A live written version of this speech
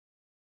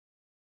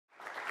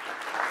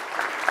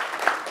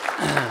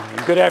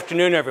Good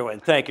afternoon,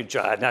 everyone. Thank you,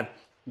 John. I'm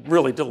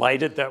really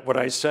delighted that what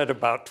I said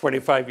about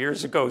 25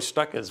 years ago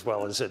stuck as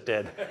well as it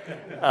did.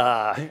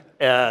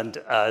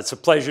 It's a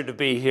pleasure to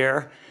be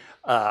here.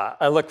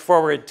 I look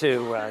forward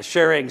to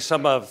sharing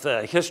some of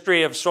the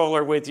history of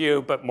solar with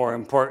you, but more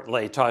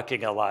importantly,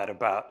 talking a lot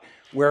about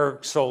where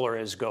solar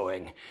is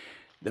going.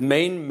 The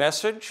main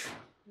message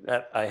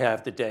that I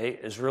have today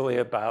is really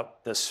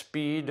about the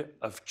speed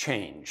of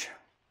change.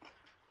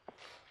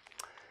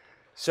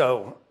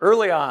 So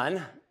early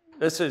on,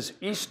 this is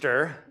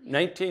Easter,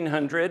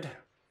 1900,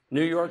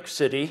 New York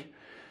City.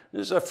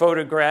 This is a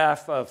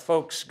photograph of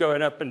folks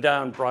going up and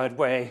down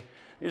Broadway.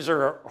 These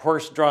are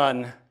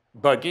horse-drawn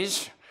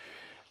buggies,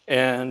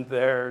 and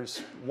there's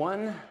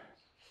one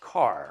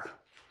car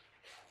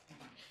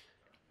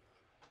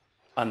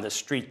on the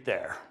street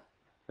there.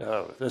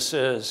 So this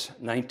is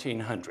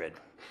 1900.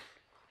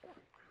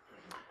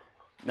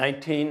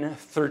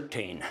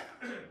 1913,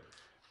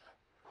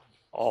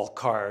 all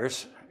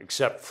cars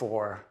except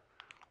for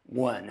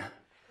one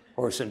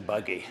horse and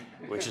buggy,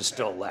 which is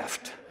still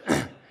left.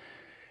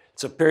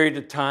 It's a period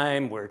of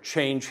time where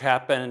change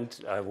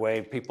happened, the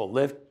way people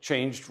lived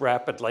changed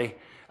rapidly.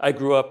 I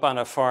grew up on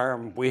a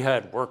farm. We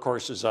had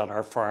workhorses on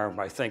our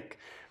farm. I think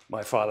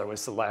my father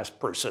was the last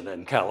person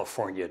in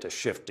California to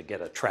shift to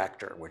get a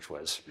tractor, which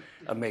was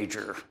a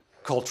major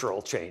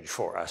cultural change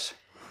for us.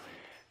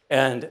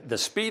 And the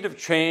speed of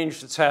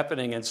change that's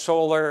happening in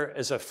solar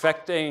is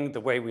affecting the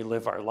way we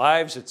live our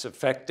lives. It's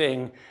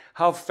affecting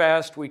how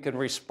fast we can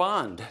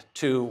respond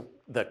to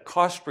the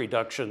cost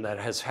reduction that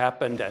has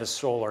happened as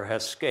solar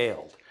has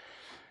scaled.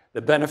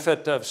 The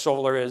benefit of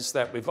solar is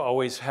that we've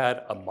always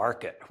had a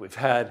market. We've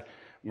had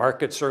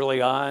markets early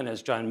on,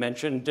 as John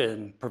mentioned,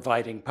 in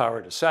providing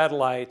power to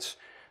satellites,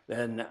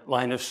 then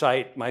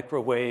line-of-sight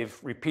microwave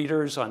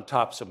repeaters on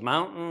tops of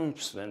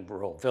mountains, then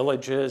rural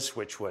villages,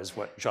 which was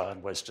what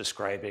John was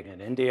describing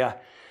in India.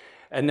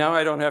 And now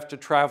I don't have to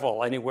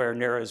travel anywhere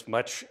near as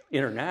much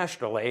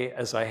internationally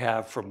as I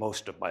have for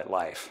most of my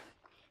life.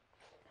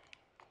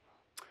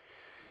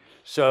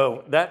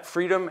 So that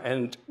freedom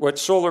and what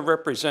solar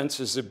represents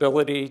is the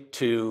ability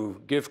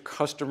to give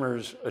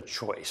customers a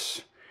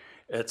choice.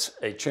 It's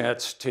a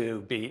chance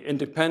to be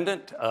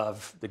independent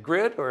of the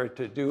grid or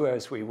to do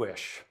as we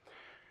wish.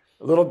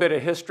 A little bit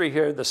of history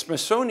here. The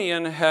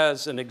Smithsonian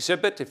has an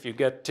exhibit. If you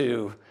get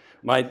to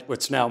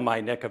what's now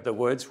my neck of the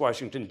woods,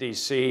 Washington,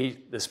 D.C.,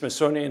 the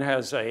Smithsonian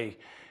has an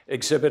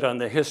exhibit on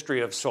the history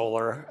of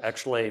solar,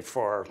 actually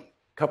for a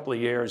couple of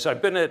years.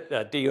 I've been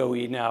at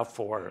DOE now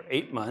for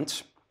 8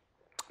 months.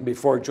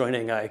 Before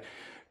joining, I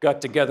got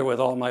together with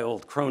all my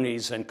old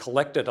cronies and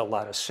collected a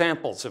lot of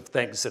samples of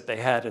things that they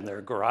had in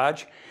their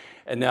garage.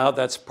 And now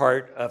that's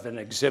part of an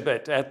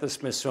exhibit at the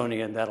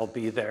Smithsonian that'll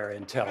be there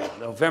until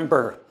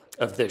November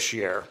of this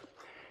year.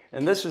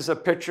 And this is a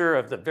picture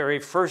of the very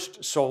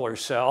first solar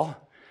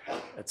cell.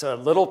 It's a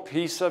little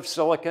piece of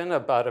silicon,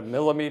 about 1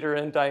 millimeter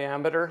in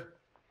diameter,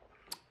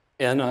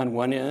 N on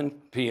one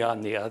end, P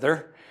on the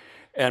other.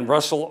 And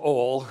Russell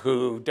Ohl,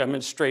 who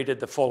demonstrated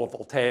the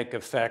photovoltaic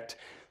effect,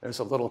 there's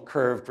a little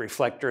curved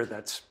reflector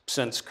that's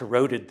since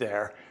corroded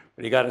there.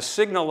 But he got a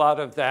signal out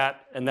of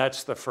that, and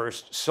that's the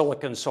first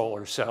silicon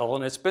solar cell.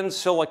 And it's been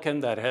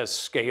silicon that has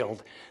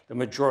scaled the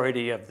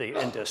majority of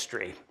the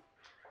industry.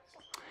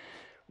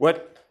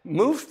 What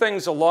moved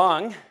things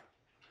along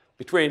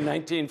between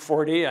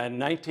 1940 and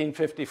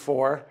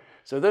 1954,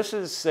 so this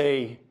is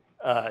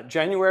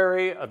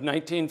January of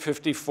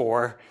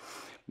 1954.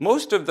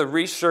 Most of the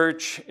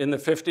research in the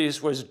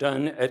 50s was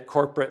done at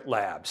corporate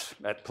labs,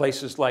 at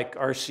places like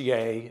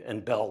RCA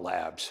and Bell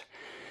Labs.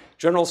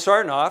 General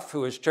Sarnoff,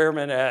 who was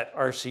chairman at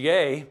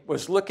RCA,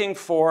 was looking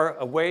for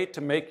a way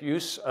to make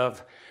use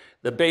of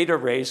the beta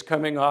rays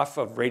coming off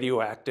of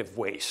radioactive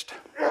waste,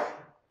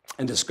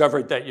 and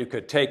discovered that you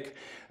could take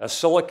a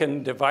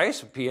silicon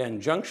device, a PN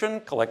junction,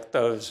 collect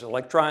those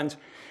electrons,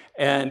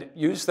 and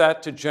use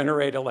that to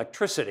generate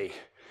electricity.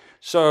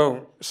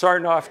 So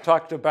Sarnoff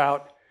talked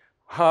about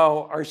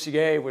how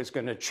RCA was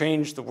going to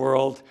change the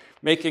world,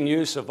 making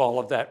use of all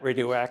of that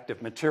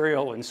radioactive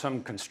material in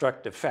some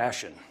constructive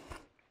fashion.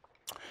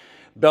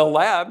 Bell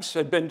Labs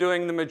had been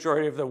doing the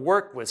majority of the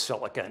work with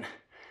silicon.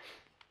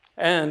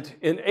 And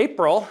in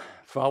April,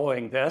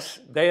 following this,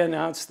 they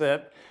announced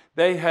that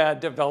they had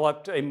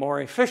developed a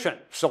more efficient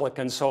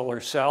silicon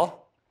solar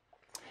cell,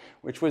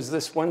 which was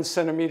this 1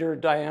 centimeter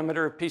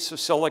diameter piece of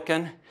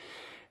silicon,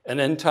 an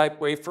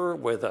N-type wafer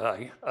with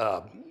a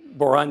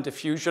boron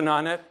diffusion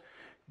on it,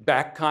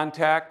 back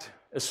contact,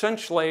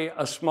 essentially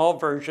a small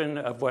version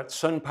of what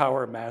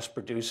SunPower mass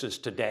produces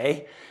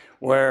today,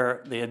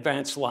 where the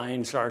advanced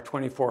lines are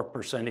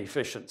 24%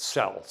 efficient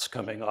cells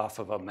coming off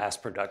of a mass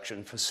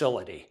production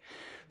facility.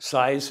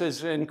 Size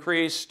has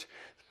increased,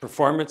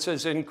 performance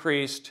has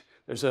increased.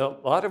 There's a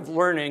lot of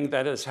learning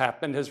that has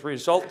happened as a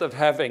result of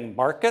having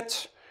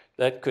markets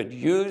that could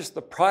use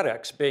the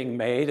products being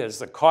made. As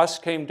the costs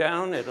came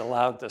down, it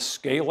allowed the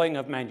scaling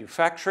of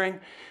manufacturing.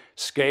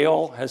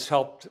 Scale has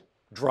helped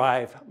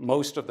drive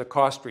most of the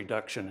cost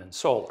reduction in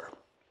solar.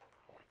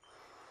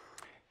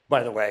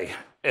 By the way,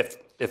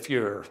 if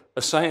you're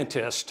a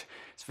scientist,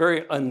 it's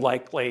very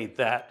unlikely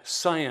that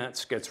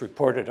science gets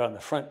reported on the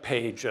front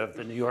page of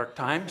the New York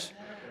Times.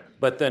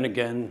 But then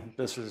again,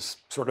 this is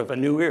sort of a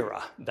new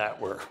era that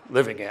we're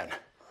living in.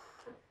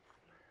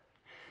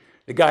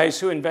 The guys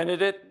who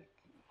invented it,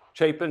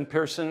 Chapin,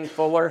 Pearson,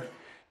 Fuller,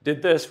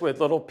 did this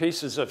with little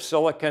pieces of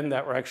silicon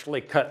that were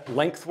actually cut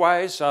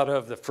lengthwise out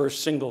of the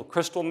first single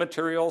crystal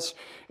materials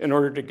in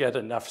order to get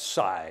enough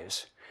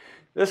size.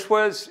 This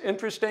was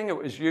interesting. It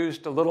was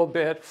used a little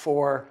bit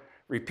for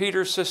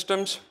repeater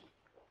systems.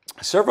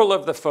 Several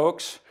of the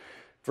folks,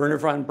 Werner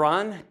von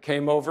Braun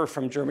came over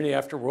from Germany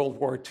after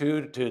World War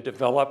II to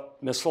develop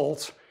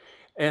missiles,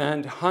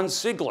 and Hans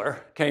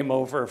Ziegler came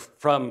over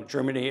from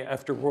Germany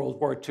after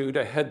World War II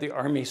to head the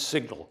Army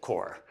Signal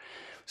Corps.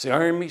 It's the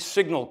Army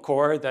Signal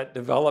Corps that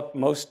developed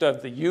most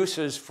of the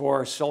uses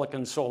for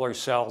silicon solar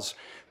cells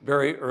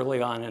very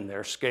early on in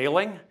their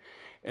scaling,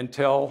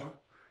 until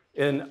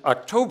in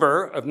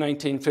October of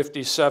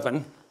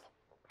 1957,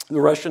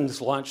 the Russians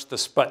launched the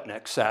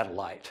Sputnik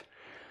satellite,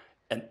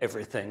 and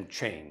everything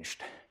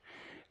changed.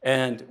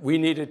 And we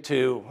needed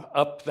to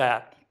up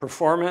that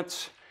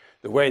performance.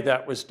 The way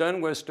that was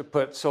done was to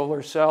put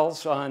solar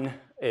cells on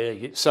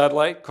a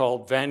satellite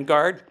called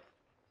Vanguard.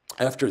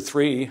 After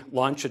 3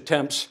 launch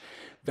attempts,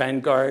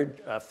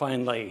 Vanguard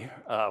finally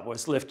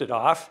was lifted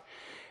off,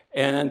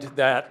 and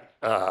that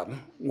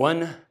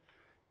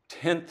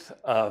 1/100th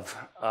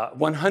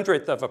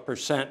of a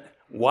percent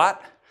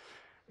watt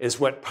is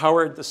what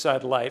powered the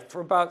satellite for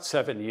about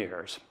 7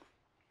 years.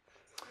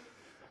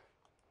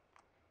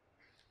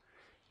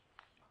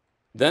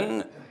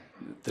 Then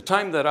the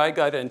time that I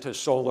got into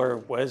solar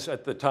was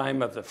at the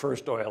time of the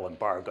first oil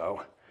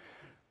embargo.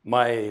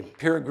 My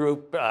peer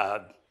group,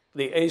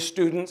 the A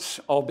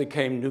students, all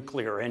became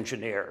nuclear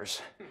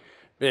engineers.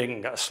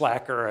 Being a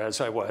slacker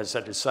as I was,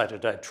 I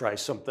decided I'd try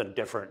something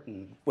different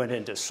and went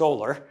into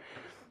solar.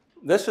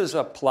 This is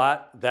a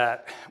plot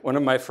that one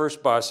of my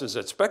first bosses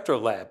at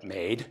Spectrolab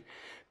made,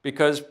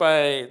 because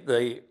by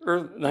the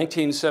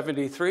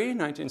 1973,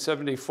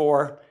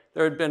 1974,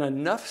 there had been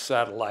enough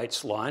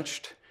satellites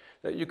launched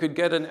that you could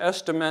get an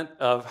estimate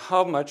of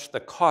how much the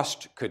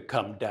cost could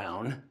come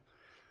down,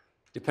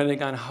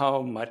 depending on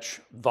how much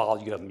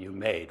volume you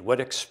made, what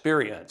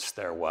experience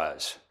there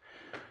was.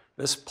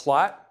 This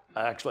plot,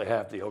 I actually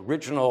have the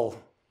original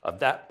of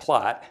that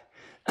plot,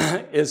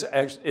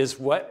 is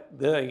what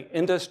the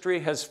industry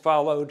has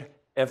followed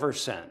ever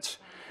since.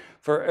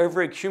 For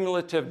every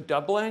cumulative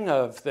doubling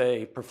of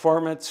the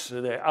performance,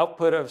 the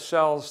output of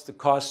cells, the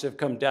costs have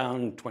come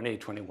down 20,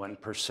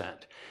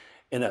 21%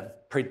 in a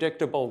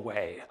predictable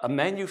way. A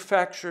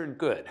manufactured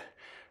good,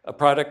 a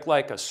product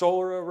like a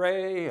solar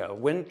array, a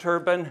wind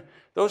turbine,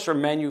 those are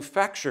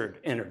manufactured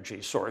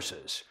energy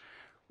sources.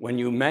 When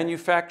you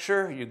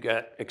manufacture, you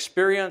get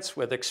experience.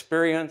 With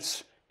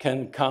experience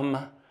can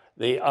come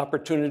the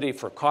opportunity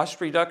for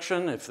cost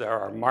reduction if there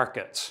are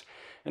markets.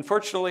 And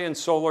fortunately, in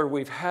solar,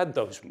 we've had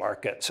those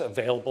markets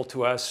available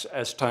to us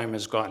as time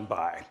has gone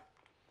by.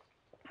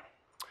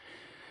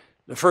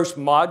 The first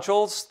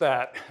modules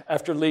that,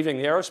 after leaving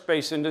the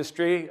aerospace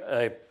industry,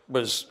 I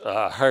was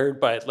hired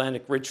by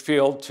Atlantic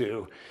Richfield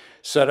to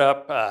set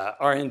up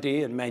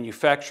R&D and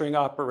manufacturing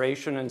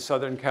operation in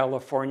Southern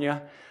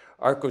California.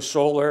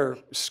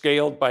 ArcoSolar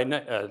scaled by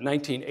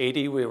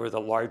 1980. We were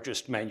the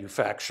largest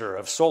manufacturer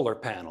of solar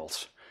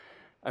panels.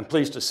 I'm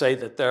pleased to say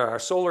that there are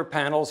solar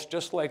panels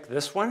just like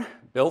this one,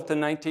 built in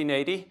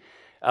 1980,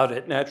 out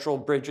at Natural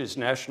Bridges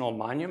National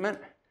Monument,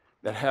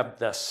 that have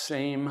the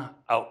same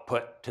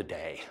output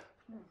today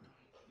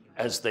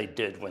as they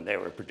did when they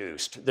were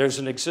produced. There's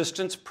an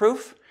existence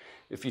proof.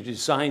 If you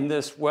design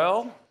this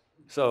well,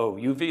 so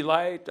UV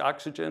light,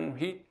 oxygen,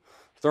 heat,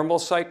 thermal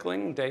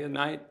cycling, day and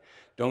night,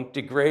 don't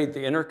degrade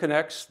the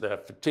interconnects. The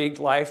fatigue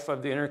life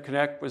of the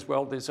interconnect was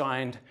well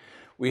designed.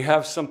 We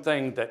have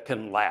something that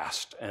can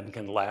last and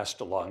can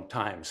last a long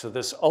time. So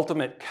this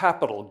ultimate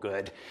capital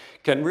good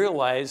can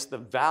realize the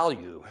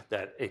value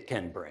that it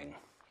can bring.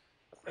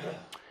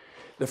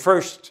 The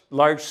first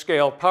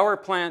large-scale power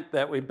plant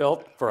that we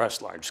built, for us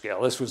large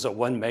scale, this was a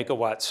 1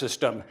 megawatt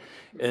system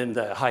in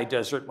the high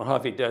desert,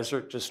 Mojave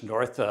Desert, just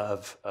north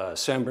of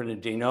San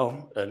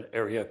Bernardino, an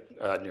area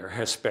near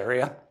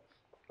Hesperia.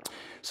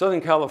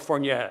 Southern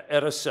California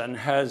Edison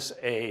has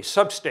a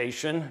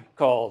substation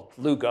called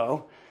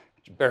Lugo,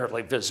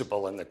 barely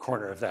visible in the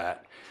corner of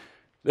that.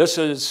 This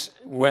is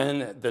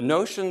when the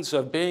notions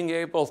of being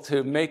able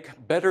to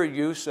make better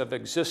use of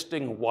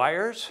existing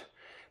wires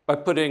by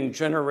putting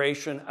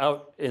generation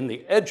out in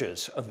the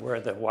edges of where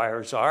the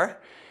wires are.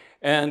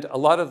 And a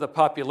lot of the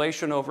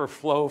population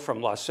overflow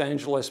from Los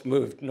Angeles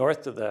moved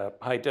north to the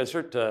high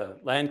desert to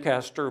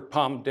Lancaster,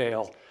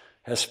 Palmdale,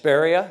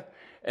 Hesperia.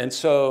 And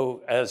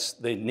so as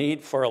the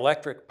need for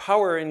electric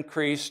power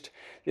increased,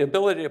 the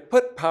ability to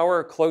put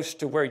power close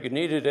to where you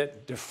needed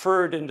it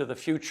deferred into the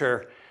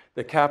future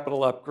the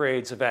capital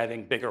upgrades of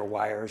adding bigger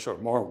wires or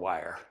more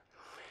wire.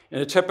 In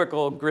a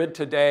typical grid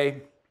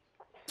today,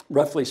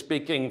 roughly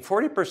speaking,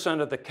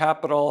 40% of the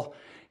capital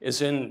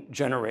is in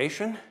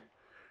generation.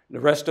 The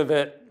rest of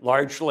it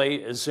largely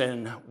is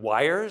in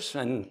wires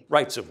and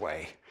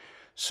rights-of-way.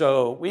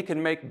 So we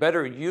can make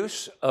better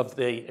use of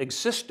the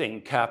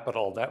existing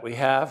capital that we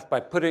have by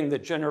putting the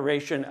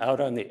generation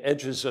out on the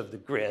edges of the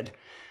grid,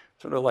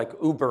 sort of like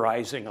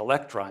Uberizing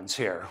electrons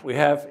here. We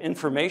have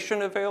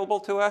information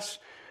available to us.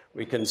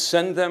 We can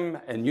send them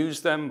and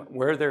use them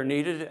where they're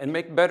needed and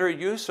make better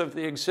use of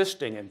the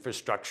existing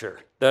infrastructure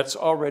that's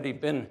already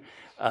been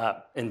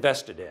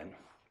invested in.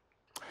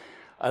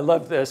 I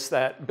love this,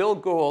 that Bill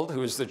Gould,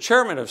 who is the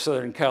chairman of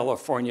Southern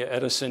California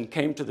Edison,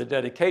 came to the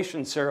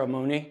dedication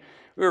ceremony.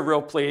 We were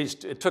real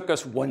pleased. It took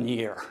us 1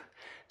 year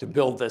to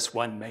build this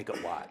 1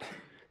 megawatt.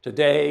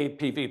 Today,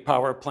 PV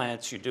power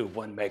plants, you do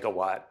 1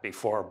 megawatt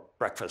before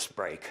breakfast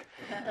break.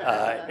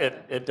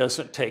 It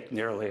doesn't take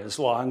nearly as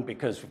long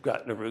because we've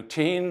gotten a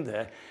routine,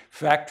 the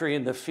factory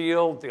in the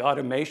field, the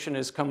automation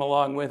has come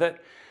along with it.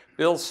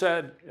 Bill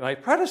said, my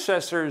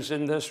predecessors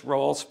in this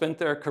role spent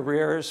their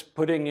careers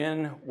putting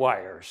in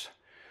wires.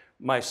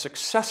 My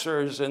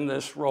successors in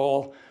this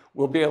role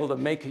will be able to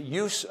make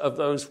use of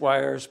those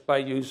wires by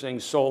using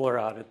solar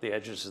out at the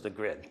edges of the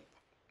grid.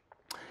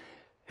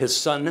 His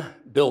son,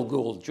 Bill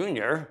Gould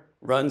Jr.,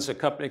 runs a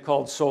company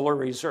called Solar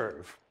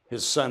Reserve.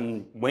 His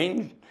son,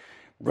 Wayne,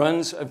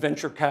 runs a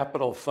venture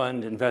capital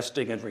fund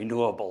investing in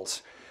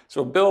renewables.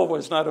 So Bill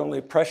was not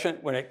only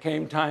prescient when it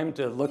came time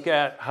to look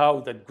at how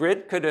the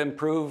grid could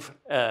improve,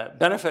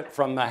 benefit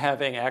from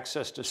having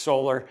access to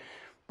solar,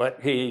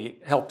 but he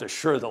helped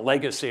assure the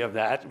legacy of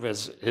that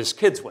as his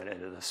kids went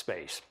into the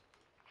space.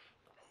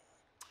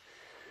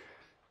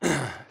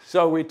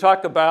 So we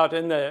talk about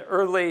in the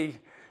early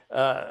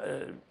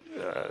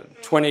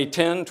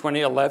 2010,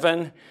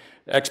 2011,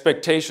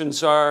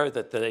 expectations are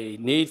that the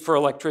need for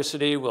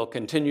electricity will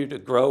continue to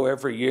grow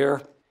every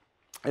year.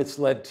 It's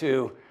led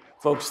to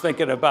folks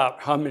thinking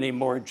about how many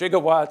more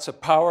gigawatts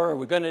of power are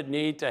we going to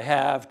need to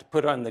have to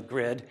put on the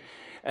grid.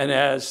 And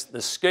as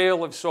the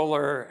scale of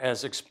solar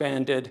has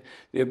expanded,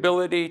 the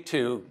ability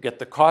to get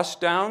the cost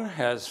down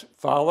has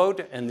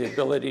followed, and the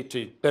ability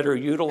to better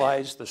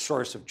utilize the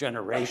source of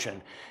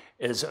generation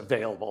is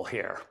available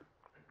here.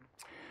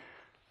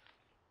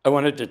 I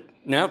wanted to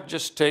now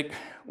just take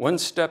one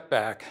step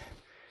back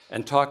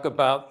and talk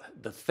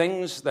about the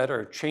things that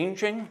are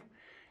changing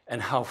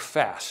and how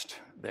fast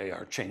they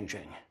are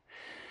changing.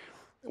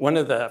 One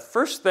of the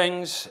first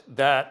things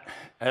that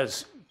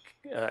has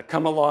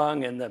come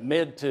along in the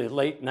mid to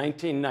late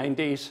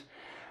 1990s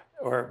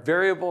are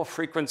variable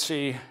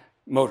frequency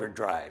motor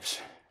drives.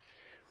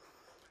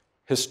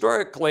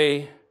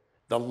 Historically,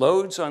 the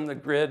loads on the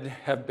grid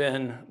have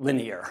been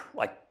linear,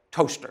 like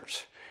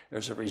toasters.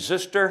 There's a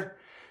resistor.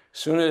 As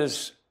soon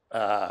as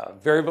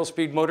variable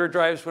speed motor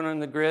drives went on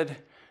the grid,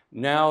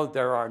 now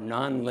there are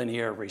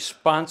nonlinear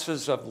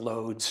responses of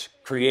loads,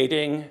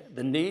 creating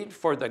the need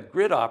for the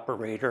grid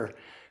operator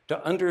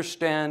to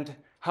understand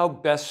how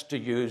best to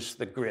use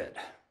the grid.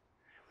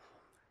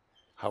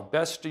 How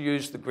best to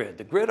use the grid.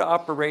 The grid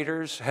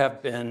operators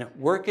have been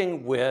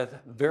working with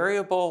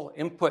variable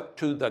input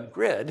to the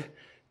grid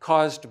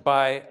caused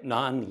by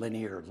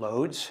nonlinear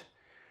loads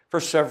for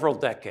several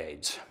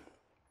decades.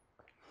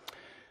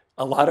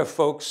 A lot of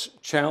folks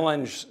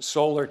challenge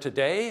solar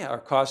today. Our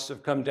costs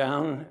have come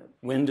down,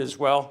 wind as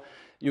well.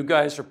 You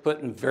guys are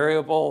putting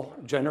variable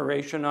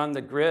generation on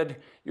the grid.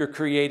 You're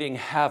creating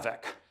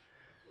havoc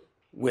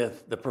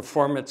with the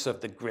performance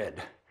of the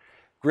grid.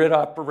 Grid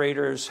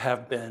operators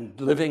have been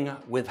living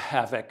with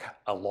havoc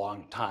a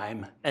long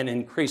time, and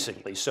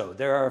increasingly so.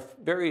 There are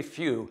very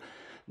few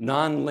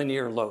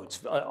nonlinear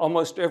loads.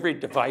 Almost every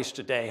device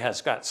today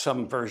has got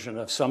some version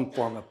of some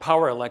form of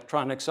power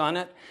electronics on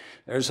it.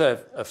 There's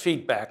a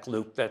feedback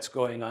loop that's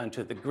going on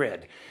to the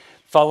grid,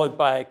 followed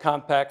by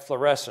compact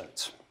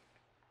fluorescence.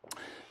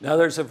 Now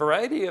there's a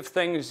variety of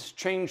things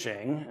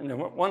changing, and I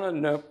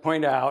want to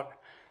point out,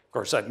 of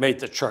course I've made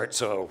the chart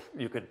so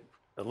you could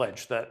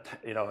allege that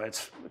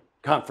it's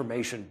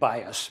confirmation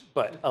bias,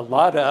 but a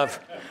lot of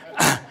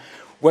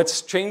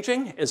what's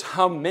changing is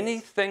how many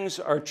things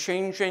are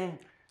changing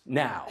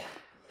now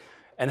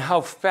and how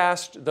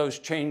fast those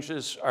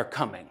changes are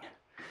coming.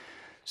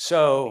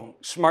 So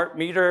smart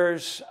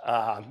meters,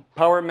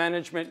 power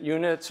management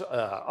units,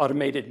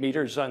 automated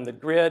meters on the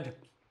grid,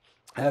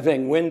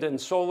 having wind and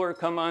solar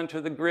come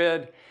onto the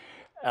grid,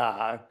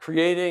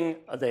 creating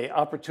the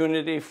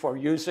opportunity for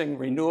using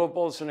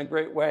renewables in a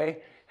great way,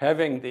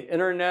 having the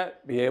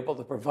internet be able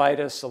to provide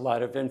us a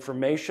lot of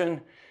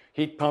information.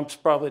 Heat pumps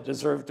probably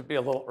deserve to be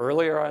a little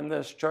earlier on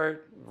this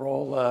chart,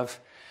 role of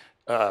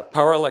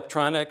power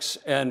electronics,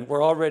 and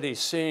we're already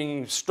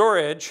seeing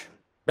storage,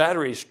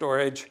 battery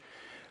storage,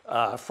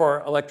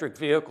 for electric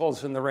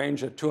vehicles in the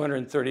range of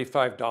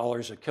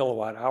 $235 a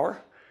kilowatt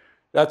hour.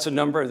 That's a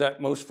number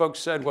that most folks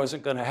said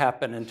wasn't going to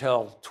happen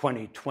until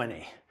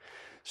 2020.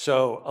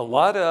 So a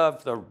lot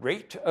of the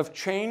rate of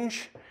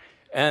change,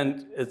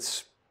 and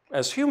it's,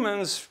 as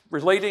humans,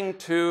 relating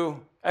to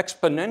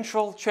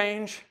exponential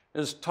change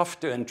is tough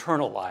to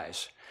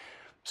internalize.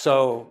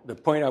 So the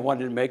point I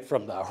wanted to make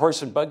from the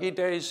horse and buggy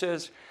days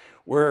is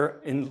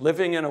we're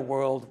living in a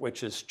world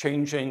which is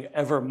changing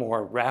ever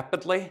more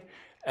rapidly,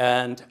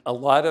 And a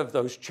lot of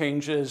those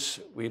changes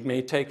we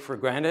may take for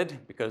granted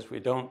because we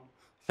don't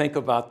think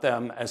about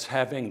them as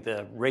having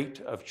the rate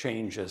of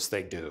change as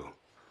they do.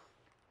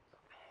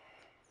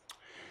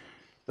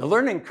 The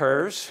learning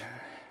curves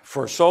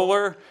for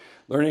solar,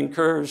 learning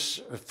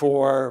curves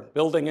for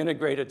building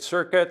integrated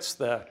circuits,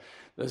 the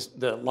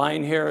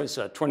line here is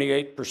a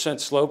 28%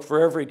 slope. For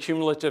every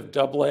cumulative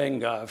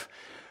doubling of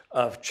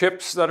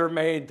chips that are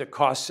made, the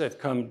costs have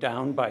come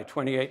down by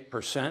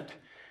 28%.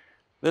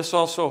 This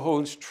also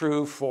holds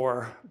true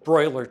for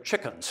broiler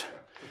chickens.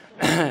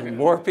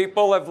 More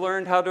people have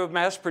learned how to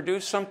mass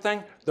produce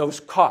something, those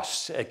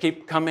costs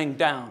keep coming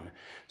down.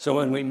 So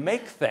when we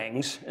make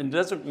things, it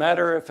doesn't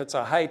matter if it's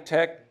a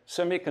high-tech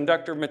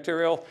semiconductor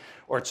material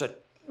or it's a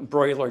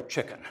broiler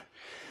chicken.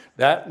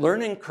 That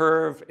learning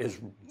curve is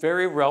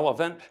very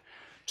relevant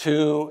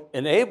to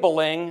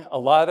enabling a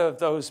lot of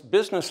those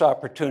business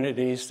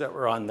opportunities that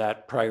were on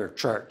that prior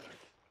chart.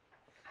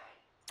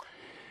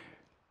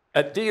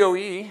 At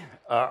DOE,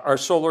 our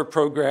solar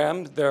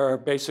program, there are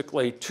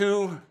basically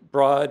two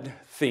broad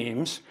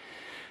themes.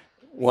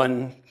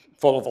 One,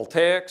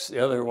 photovoltaics, the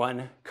other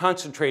one,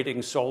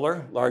 concentrating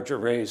solar, large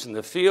arrays in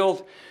the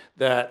field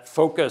that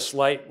focus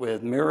light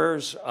with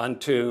mirrors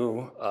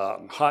onto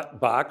a hot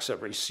box, a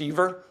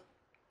receiver,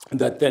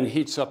 that then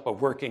heats up a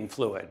working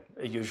fluid,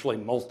 usually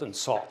molten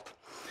salt.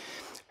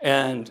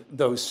 And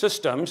those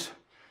systems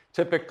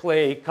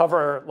typically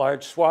cover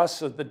large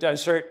swaths of the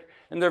desert,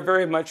 and they're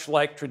very much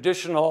like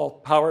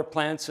traditional power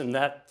plants in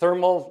that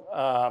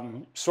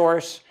thermal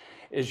source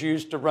is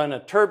used to run a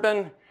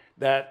turbine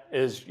that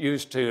is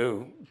used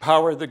to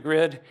power the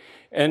grid.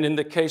 And in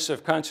the case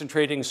of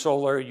concentrating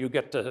solar, you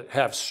get to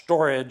have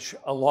storage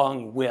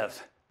along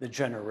with the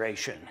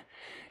generation.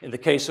 In the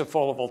case of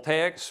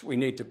photovoltaics, we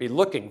need to be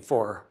looking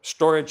for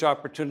storage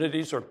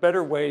opportunities or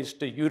better ways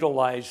to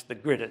utilize the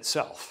grid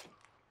itself.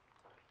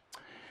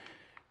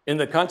 In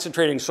the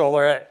concentrating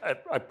solar,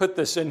 I put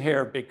this in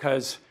here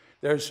because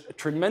there's a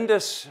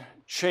tremendous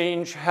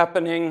change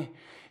happening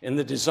in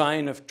the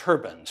design of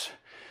turbines.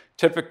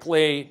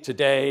 Typically,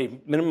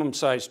 today,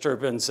 minimum-sized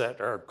turbines that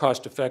are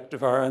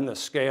cost-effective are on the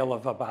scale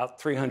of about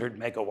 300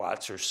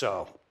 megawatts or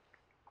so.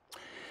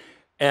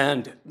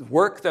 And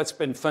work that's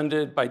been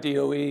funded by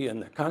DOE in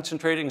the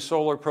concentrating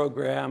solar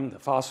program, the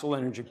fossil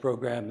energy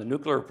program, the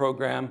nuclear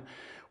program,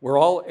 we're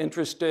all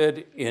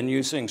interested in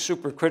using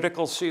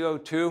supercritical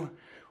CO2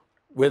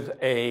 with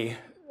a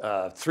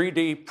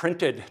 3D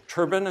printed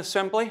turbine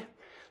assembly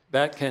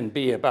that can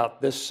be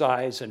about this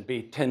size and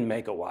be 10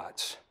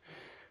 megawatts.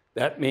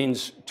 That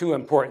means two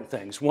important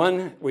things.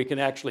 One, we can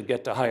actually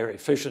get to higher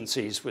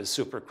efficiencies with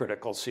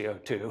supercritical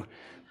CO2,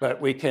 but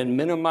we can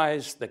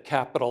minimize the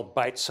capital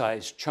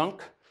bite-sized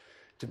chunk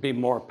to be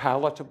more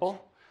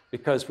palatable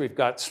because we've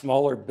got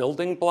smaller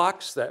building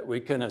blocks that we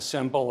can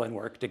assemble and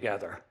work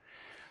together.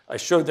 I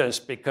show this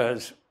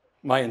because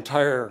my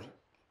entire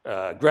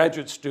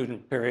graduate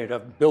student period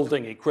of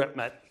building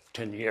equipment,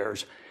 10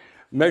 years,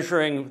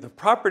 measuring the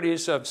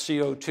properties of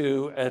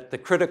CO2 at the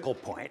critical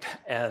point.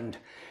 And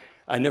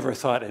I never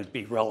thought it'd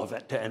be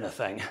relevant to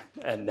anything.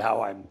 And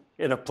now I'm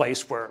in a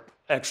place where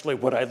actually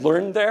what I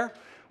learned there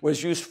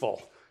was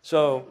useful.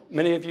 So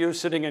many of you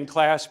sitting in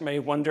class may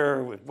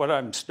wonder if what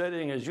I'm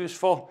studying is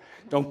useful.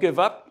 Don't give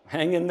up,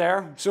 hang in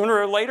there. Sooner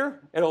or later,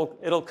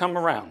 it'll come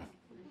around.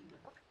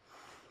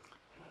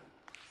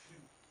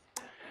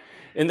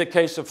 In the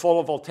case of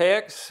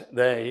photovoltaics,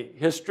 the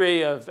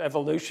history of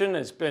evolution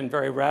has been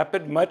very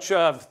rapid. Much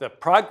of the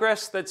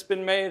progress that's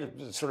been made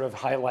is sort of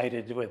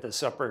highlighted with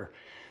this upper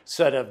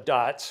set of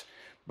dots.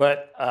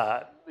 But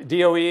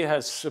DOE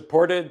has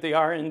supported the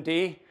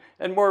R&D,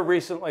 and more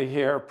recently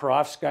here,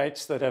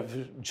 perovskites that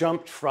have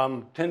jumped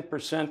from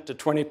 10% to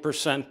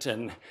 20%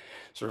 and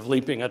sort of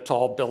leaping a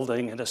tall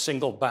building in a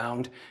single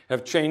bound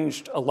have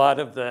changed a lot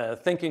of the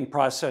thinking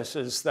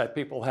processes that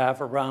people have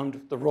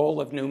around the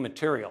role of new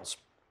materials.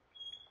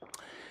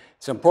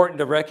 It's important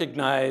to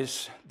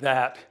recognize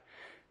that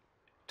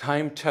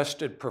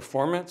time-tested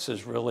performance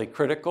is really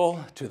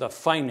critical to the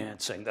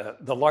financing.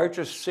 The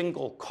largest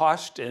single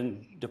cost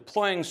in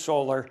deploying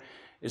solar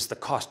is the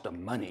cost of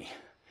money.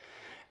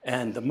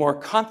 And the more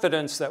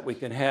confidence that we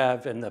can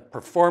have in the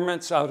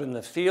performance out in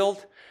the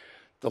field,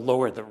 the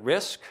lower the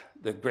risk,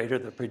 the greater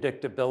the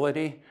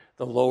predictability,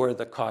 the lower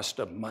the cost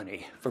of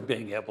money for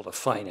being able to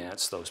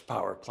finance those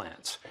power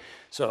plants.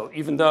 So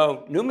even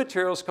though new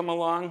materials come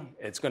along,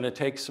 it's going to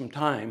take some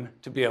time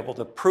to be able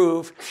to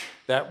prove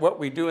that what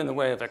we do in the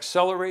way of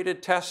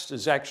accelerated tests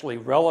is actually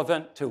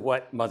relevant to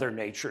what Mother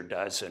Nature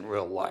does in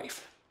real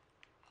life.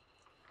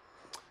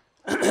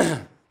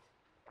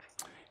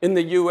 In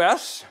the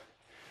US,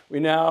 we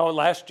now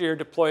last year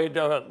deployed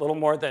a little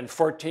more than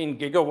 14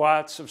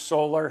 gigawatts of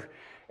solar.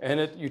 And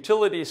at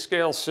utility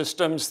scale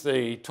systems,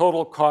 the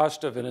total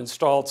cost of an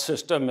installed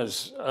system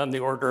is on the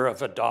order of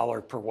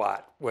 $1 per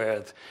watt,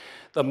 with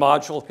the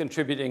module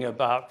contributing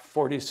about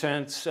 40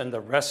 cents and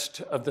the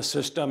rest of the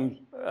system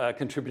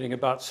contributing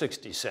about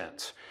 60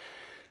 cents.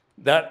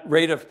 That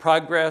rate of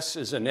progress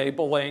is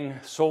enabling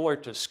solar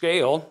to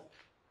scale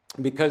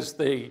because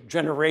the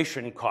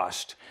generation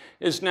cost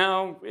is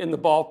now in the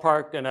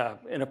ballpark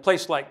in a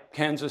place like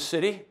Kansas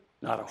City,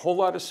 not a whole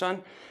lot of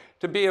sun,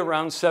 to be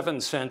around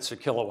 7 cents a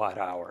kilowatt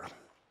hour.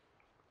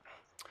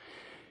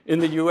 In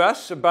the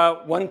US,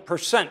 about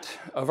 1%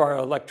 of our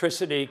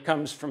electricity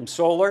comes from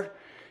solar.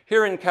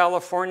 Here in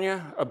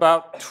California,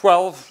 about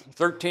 12,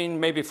 13,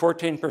 maybe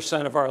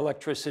 14% of our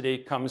electricity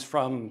comes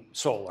from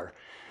solar.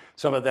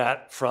 Some of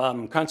that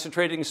from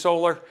concentrating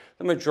solar,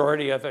 the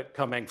majority of it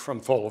coming from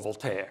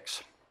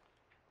photovoltaics.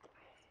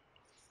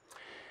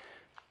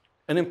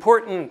 An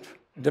important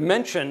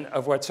dimension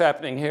of what's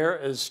happening here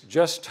is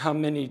just how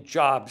many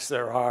jobs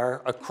there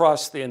are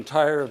across the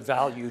entire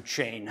value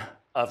chain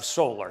of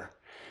solar.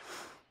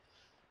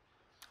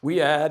 We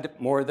add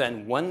more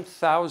than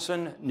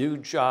 1,000 new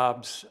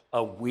jobs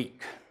a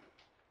week.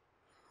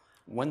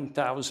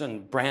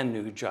 1,000 brand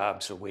new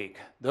jobs a week.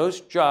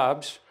 Those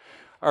jobs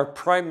are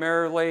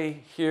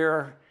primarily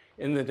here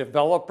in the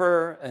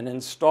developer and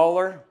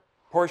installer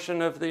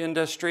portion of the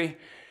industry.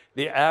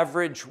 The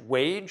average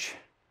wage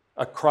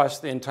across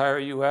the entire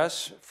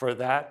US for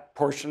that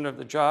portion of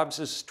the jobs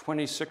is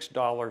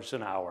 $26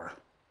 an hour.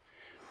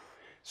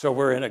 So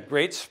we're in a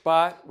great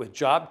spot with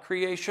job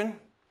creation.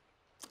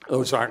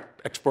 Those aren't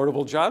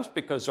exportable jobs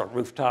because our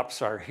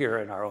rooftops are here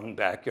in our own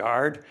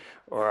backyard,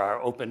 or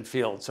our open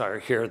fields are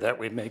here that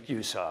we make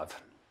use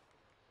of.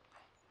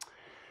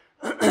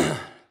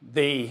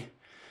 The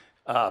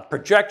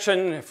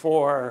projection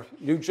for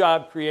new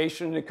job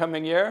creation in the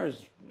coming year is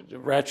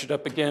ratchet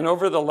up again.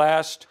 Over the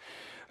last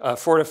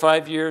 4 to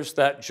 5 years,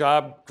 that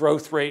job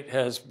growth rate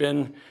has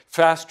been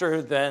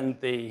faster than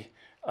the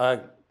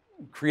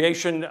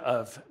creation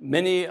of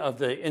many of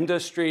the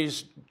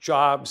industry's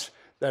jobs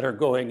that are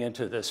going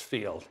into this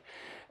field.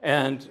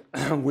 And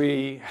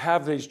we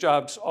have these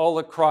jobs all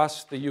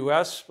across the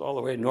US, all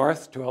the way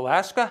north to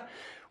Alaska,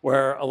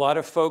 where a lot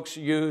of folks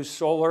use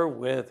solar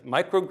with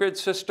microgrid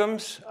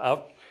systems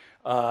out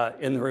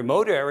in the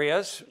remote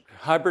areas,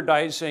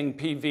 hybridizing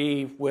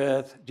PV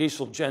with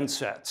diesel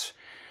gensets.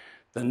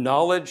 The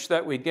knowledge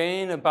that we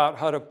gain about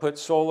how to put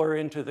solar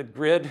into the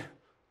grid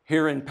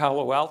here in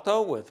Palo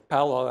Alto with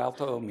Palo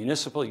Alto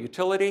Municipal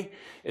Utility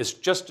is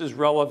just as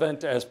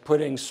relevant as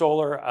putting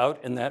solar out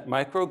in that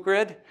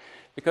microgrid,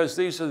 because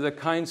these are the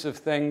kinds of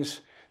things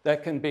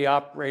that can be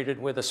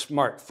operated with a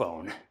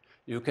smartphone.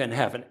 You can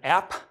have an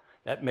app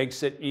that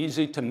makes it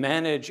easy to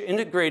manage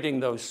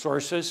integrating those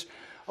sources,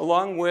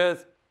 along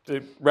with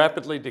the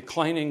rapidly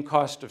declining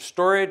cost of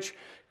storage,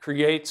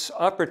 creates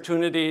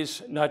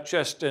opportunities not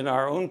just in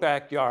our own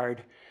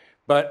backyard,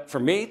 but for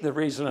me, the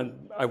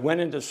reason I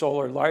went into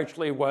solar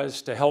largely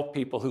was to help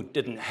people who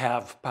didn't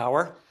have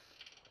power.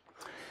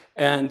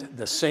 And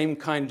the same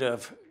kind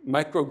of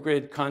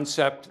microgrid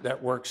concept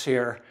that works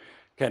here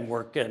can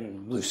work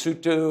in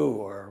Lesotho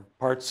or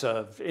parts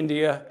of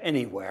India,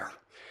 anywhere.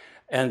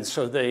 And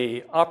so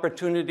the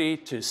opportunity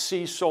to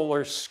see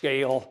solar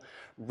scale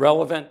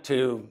relevant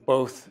to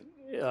both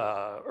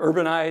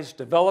urbanized,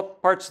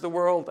 developed parts of the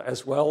world,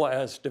 as well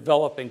as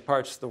developing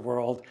parts of the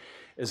world,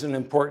 is an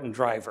important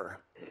driver.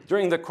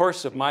 During the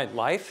course of my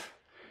life,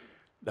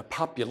 the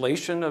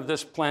population of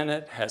this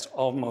planet has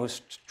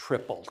almost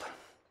tripled.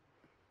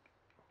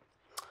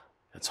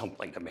 It's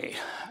humbling to me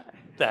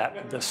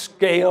that the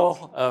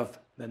scale of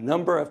the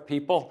number of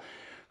people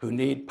who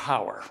need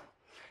power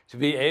to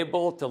be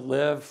able to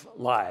live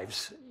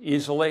lives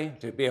easily,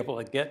 to be able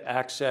to get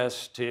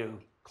access to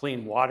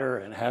clean water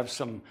and have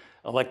some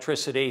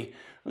electricity.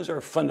 Those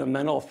are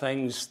fundamental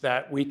things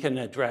that we can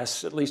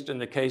address, at least in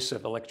the case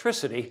of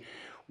electricity,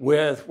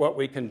 with what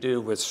we can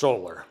do with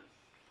solar.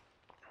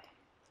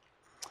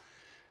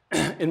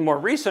 In more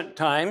recent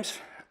times,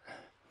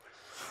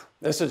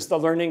 this is the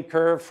learning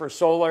curve for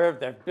solar.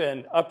 There have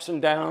been ups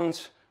and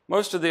downs.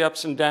 Most of the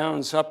ups and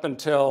downs up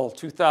until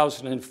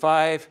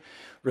 2005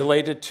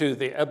 related to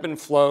the ebb and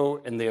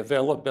flow and the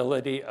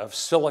availability of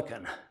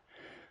silicon.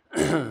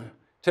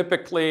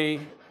 Typically,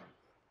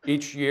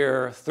 each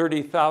year,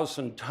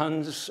 30,000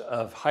 tons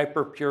of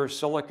hyper-pure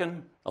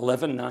silicon,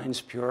 11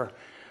 nines pure,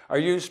 are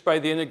used by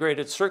the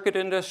integrated circuit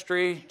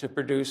industry to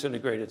produce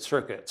integrated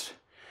circuits.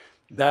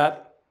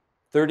 That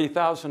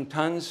 30,000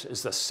 tons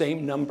is the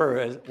same number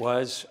as it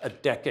was a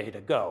decade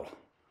ago.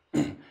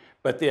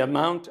 But the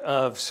amount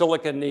of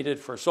silicon needed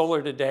for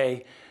solar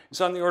today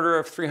is on the order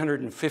of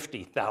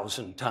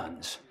 350,000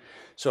 tons.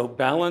 So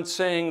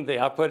balancing the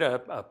output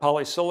of a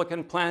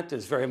polysilicon plant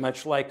is very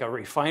much like a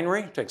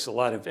refinery. It takes a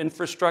lot of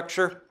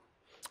infrastructure,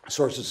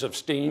 sources of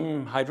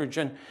steam,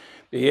 hydrogen.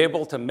 Be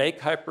able to make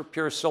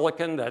hyperpure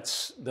silicon,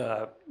 that's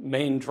the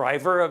main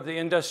driver of the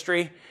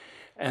industry.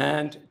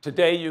 And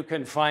today you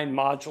can find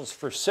modules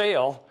for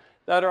sale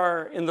that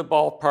are in the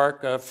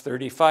ballpark of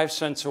 35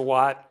 cents a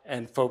watt,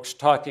 and folks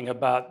talking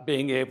about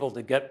being able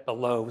to get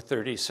below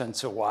 30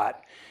 cents a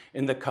watt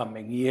in the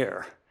coming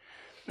year.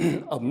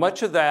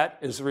 Much of that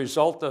is a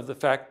result of the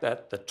fact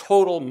that the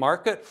total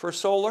market for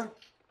solar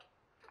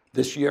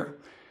this year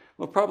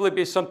will probably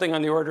be something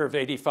on the order of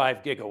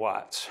 85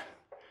 gigawatts.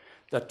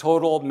 The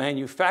total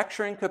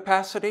manufacturing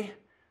capacity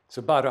is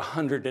about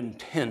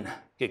 110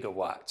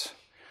 gigawatts.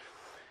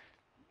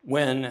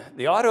 when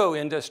the auto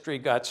industry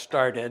got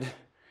started,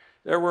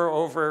 there were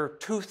over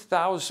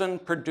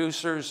 2,000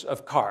 producers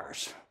of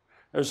cars.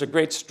 There's a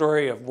great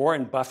story of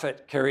Warren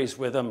Buffett carries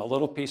with him a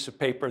little piece of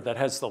paper that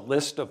has the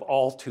list of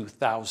all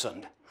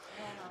 2,000.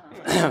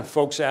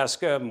 Folks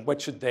ask him,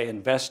 what should they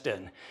invest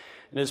in?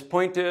 And his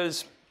point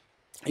is,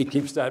 he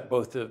keeps that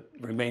both to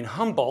remain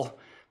humble,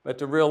 but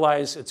to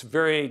realize it's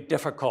very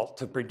difficult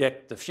to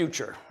predict the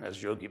future,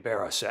 as Yogi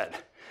Berra said.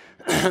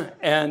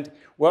 And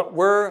what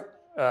we're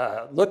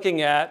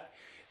looking at,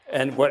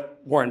 and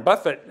what Warren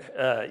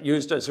Buffett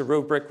used as a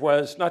rubric,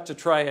 was not to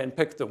try and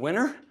pick the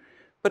winner,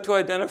 but to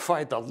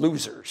identify the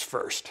losers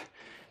first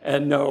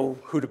and know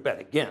who to bet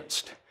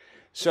against.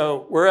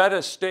 So we're at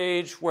a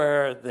stage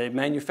where the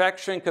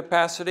manufacturing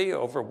capacity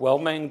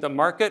overwhelming the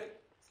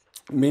market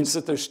means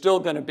that there's still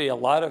going to be a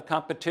lot of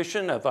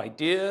competition of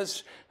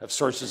ideas, of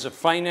sources of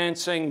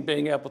financing,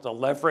 being able to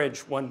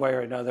leverage one way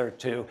or another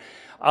to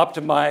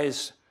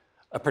optimize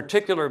a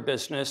particular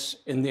business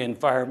in the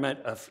environment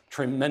of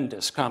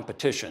tremendous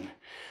competition.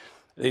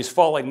 These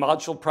falling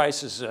module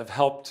prices have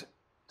helped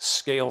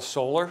scale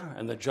solar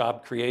and the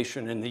job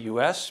creation in the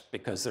US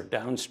because they're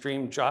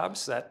downstream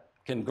jobs that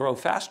can grow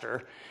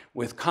faster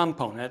with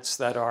components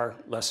that are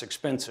less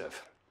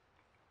expensive.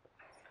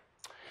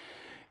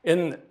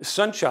 In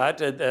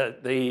Sunshot,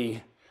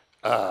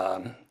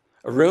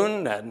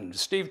 Arun and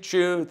Steve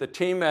Chu, the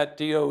team at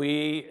DOE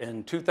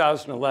in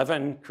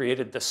 2011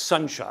 created the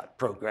Sunshot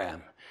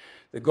program.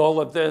 The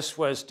goal of this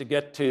was to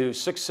get to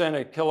 6 cents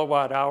a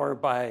kilowatt hour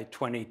by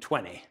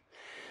 2020.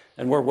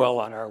 And we're well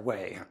on our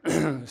way.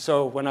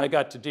 So when I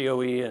got to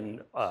DOE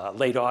in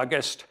late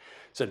August,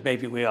 said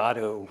maybe we ought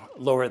to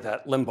lower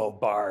that limbo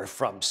bar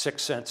from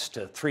 6 cents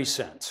to 3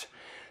 cents.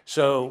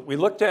 So we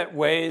looked at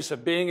ways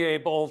of being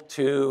able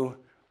to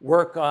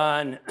work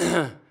on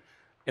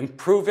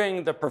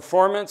improving the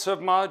performance of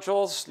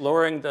modules,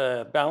 lowering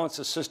the balance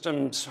of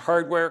systems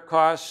hardware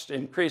costs,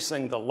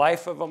 increasing the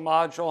life of a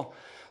module,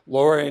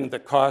 lowering the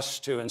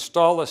cost to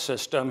install a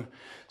system,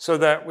 so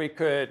that we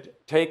could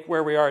take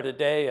where we are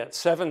today at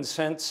 7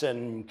 cents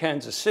in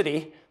Kansas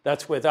City,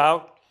 that's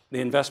without the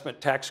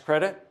investment tax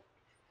credit,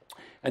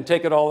 and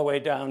take it all the way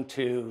down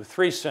to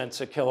 3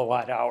 cents a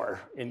kilowatt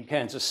hour in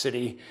Kansas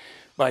City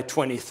by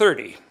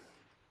 2030.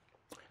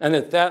 And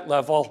at that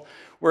level,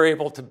 we're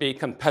able to be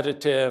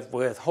competitive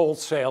with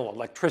wholesale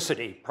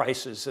electricity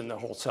prices in the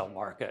wholesale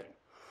market.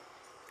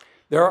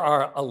 There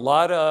are a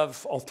lot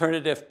of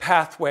alternative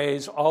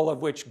pathways, all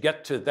of which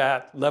get to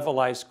that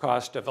levelized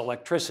cost of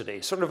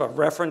electricity. Sort of a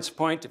reference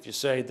point, if you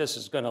say this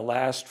is going to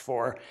last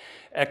for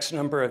X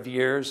number of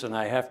years and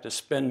I have to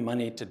spend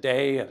money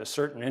today at a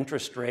certain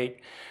interest rate,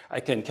 I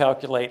can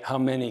calculate how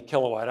many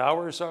kilowatt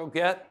hours I'll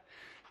get.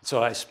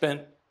 So I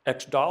spent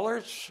X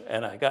dollars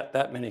and I got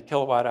that many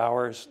kilowatt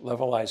hours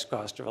levelized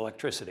cost of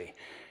electricity.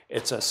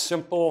 It's a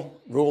simple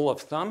rule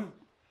of thumb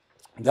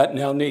that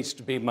now needs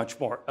to be much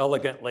more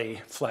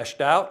elegantly fleshed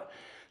out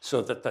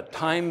so that the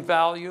time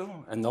value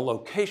and the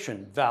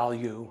location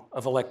value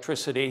of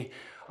electricity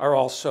are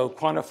also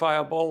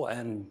quantifiable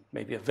and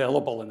maybe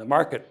available in the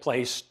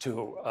marketplace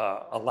to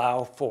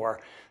allow for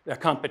the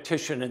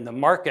competition in the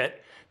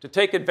market to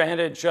take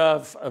advantage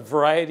of a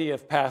variety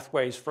of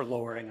pathways for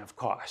lowering of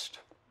cost.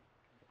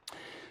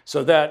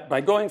 So that by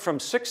going from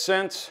 6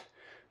 cents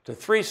to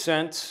 3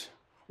 cents,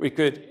 we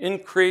could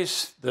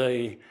increase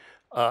the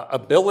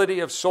ability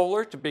of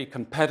solar to be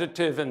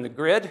competitive in the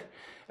grid.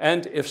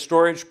 And if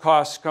storage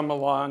costs come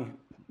along,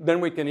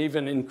 then we can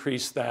even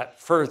increase that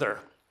further.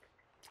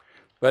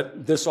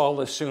 But this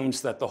all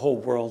assumes that the whole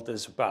world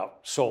is about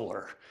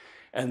solar.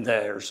 And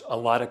there's a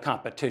lot of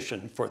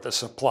competition for the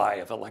supply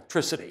of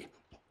electricity.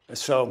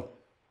 So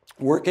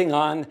working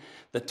on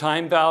the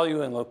time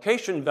value and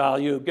location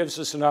value gives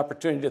us an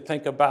opportunity to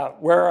think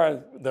about where are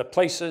the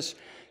places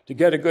to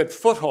get a good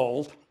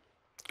foothold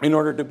in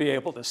order to be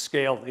able to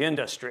scale the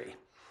industry.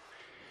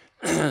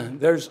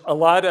 There's a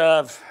lot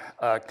of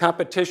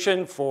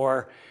competition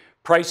for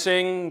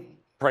pricing.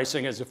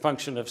 Pricing is a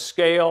function of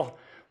scale,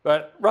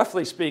 but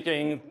roughly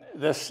speaking,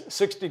 this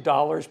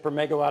 $60 per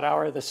megawatt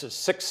hour, this is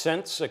 6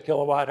 cents a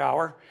kilowatt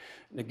hour,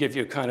 to give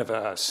you kind of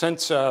a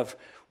sense of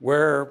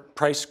where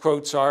price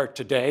quotes are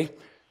today.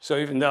 So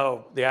even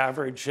though the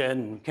average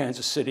in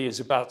Kansas City is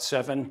about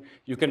 7,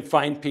 you can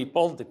find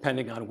people,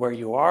 depending on where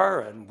you are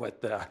and what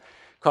the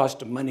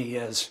cost of money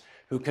is,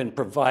 who can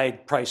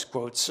provide price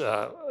quotes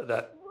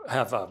that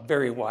have a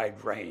very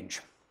wide range.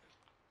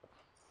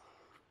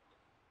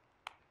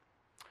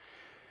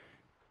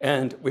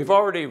 And we've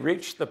already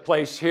reached the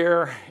place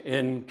here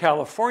in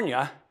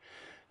California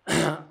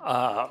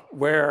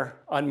where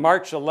on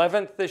March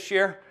 11th this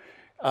year,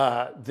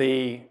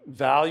 the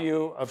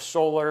value of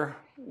solar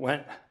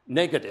went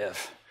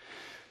negative.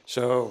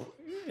 So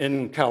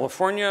in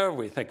California,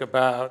 we think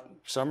about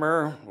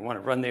summer, we want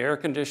to run the air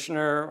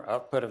conditioner,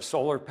 output of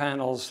solar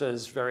panels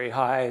is very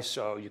high,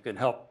 so you can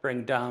help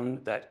bring down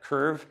that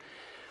curve.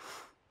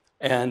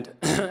 And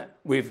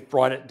we've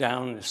brought it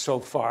down so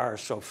far,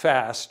 so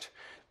fast,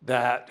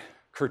 that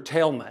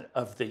curtailment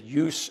of the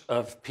use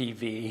of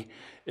PV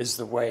is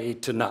the way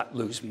to not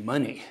lose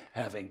money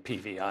having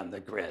PV on the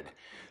grid.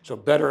 So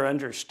better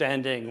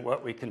understanding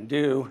what we can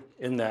do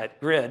in that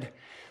grid.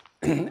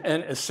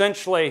 And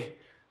essentially,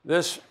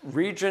 this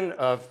region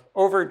of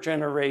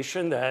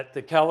overgeneration that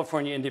the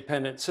California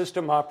Independent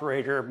System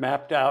Operator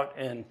mapped out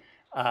in,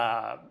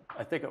 I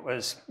think it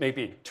was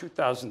maybe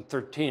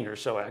 2013 or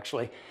so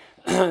actually,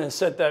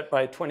 said that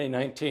by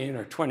 2019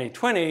 or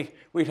 2020,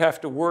 we'd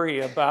have to worry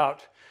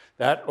about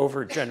that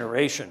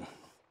overgeneration.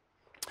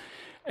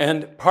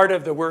 And part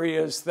of the worry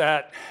is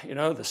that, you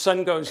know, the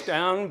sun goes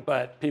down,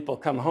 but people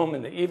come home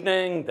in the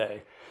evening,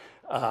 they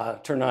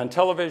turn on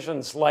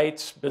televisions,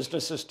 lights,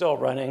 business is still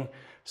running.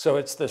 So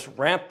it's this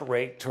ramp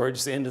rate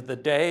towards the end of the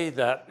day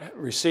that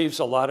receives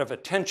a lot of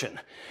attention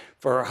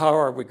for how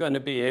are we going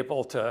to be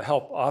able to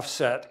help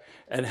offset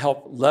and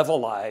help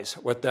levelize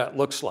what that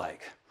looks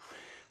like.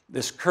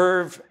 This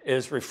curve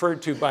is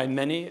referred to by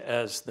many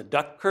as the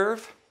duck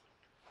curve.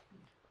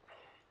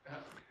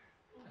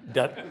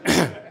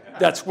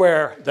 That's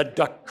where the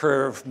duck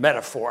curve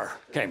metaphor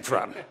came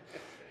from.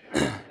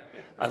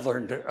 I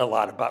learned a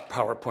lot about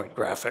PowerPoint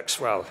graphics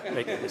while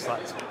making these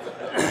slides.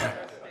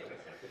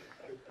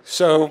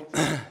 So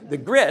the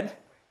grid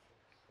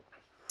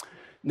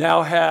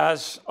now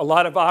has a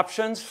lot of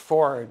options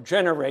for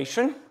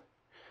generation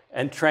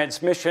and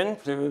transmission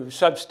through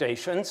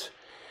substations.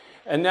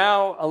 And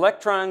now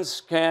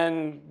electrons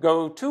can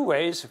go two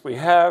ways. If we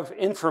have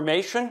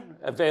information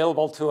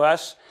available to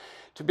us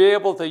to be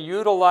able to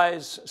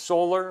utilize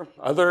solar,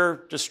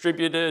 other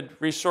distributed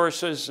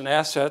resources and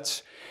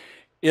assets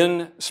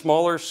in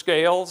smaller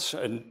scales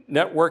and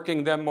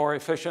networking them more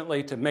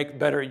efficiently to make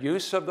better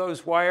use of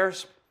those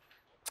wires.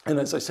 And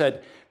as I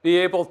said, be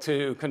able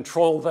to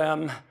control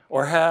them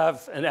or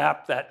have an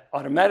app that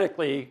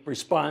automatically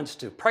responds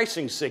to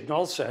pricing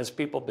signals as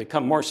people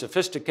become more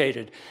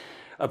sophisticated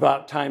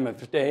about time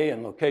of day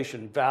and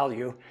location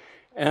value.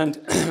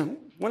 And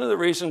one of the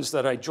reasons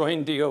that I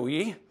joined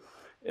DOE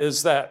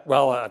is that,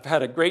 well, I've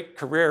had a great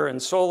career in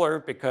solar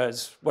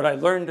because what I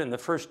learned in the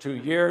first 2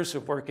 years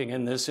of working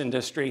in this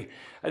industry,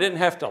 I didn't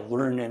have to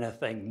learn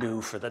anything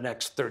new for the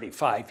next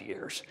 35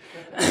 years.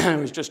 I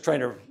was just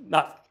trying to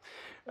not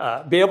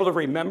be able to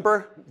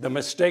remember the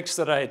mistakes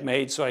that I had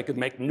made so I could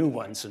make new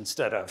ones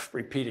instead of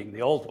repeating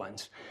the old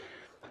ones.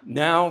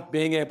 Now,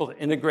 being able to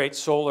integrate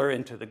solar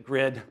into the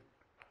grid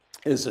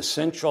is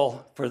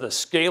essential for the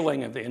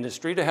scaling of the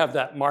industry to have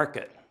that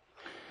market.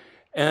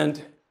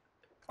 And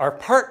our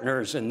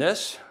partners in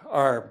this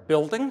are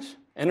buildings,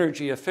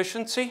 energy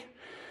efficiency,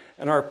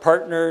 and our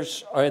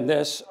partners in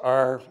this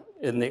are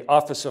in the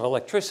Office of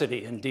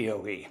Electricity in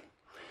DOE.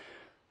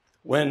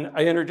 When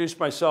I introduced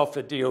myself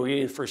at DOE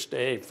the first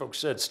day, folks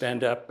said,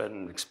 stand up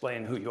and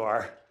explain who you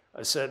are.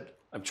 I said,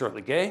 I'm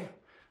Charlie Gay.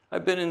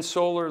 I've been in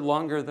solar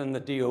longer than the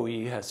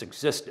DOE has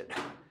existed.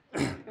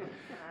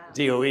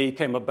 DOE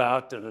came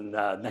about in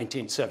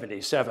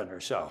 1977 or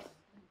so.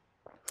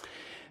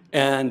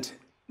 And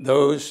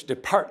those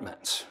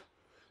departments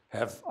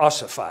have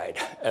ossified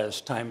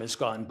as time has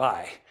gone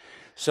by.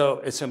 So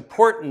it's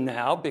important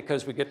now,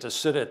 because we get to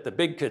sit at the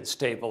big kids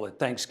table at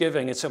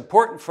Thanksgiving, it's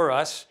important for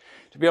us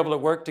to be able to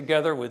work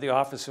together with the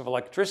Office of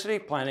Electricity,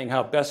 planning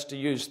how best to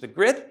use the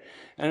grid.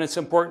 And it's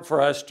important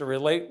for us to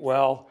relate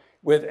well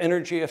with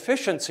energy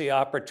efficiency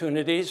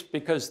opportunities,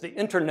 because the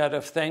Internet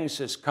of Things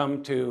has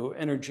come to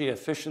energy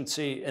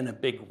efficiency in a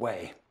big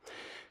way.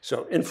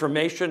 So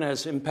information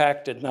has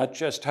impacted not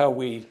just how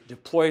we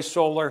deploy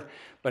solar,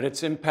 but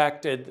it's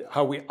impacted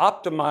how we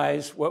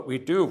optimize what we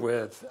do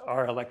with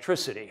our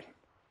electricity.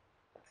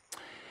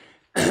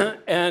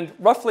 And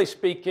roughly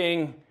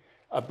speaking,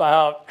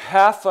 about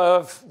half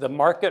of the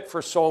market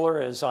for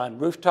solar is on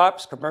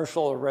rooftops,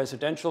 commercial or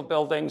residential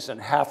buildings,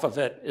 and half of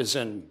it is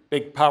in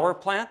big power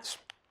plants.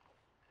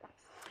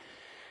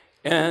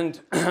 And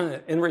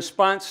in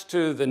response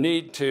to the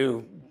need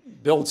to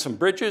build some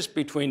bridges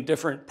between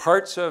different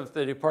parts of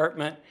the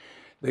department,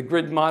 the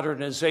Grid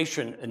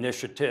Modernization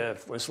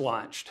Initiative was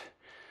launched.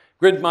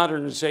 Grid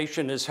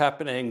modernization is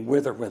happening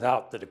with or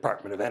without the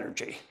Department of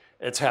Energy.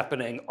 It's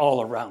happening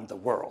all around the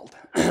world.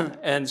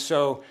 And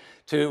so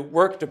to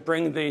work to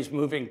bring these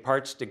moving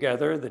parts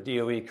together, the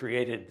DOE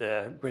created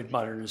the Grid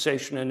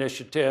Modernization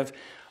Initiative.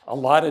 A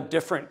lot of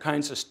different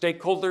kinds of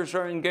stakeholders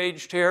are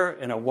engaged here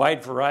in a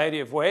wide variety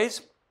of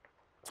ways,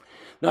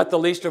 not the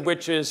least of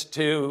which is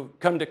to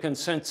come to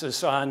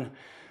consensus on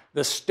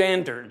the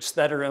standards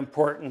that are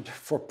important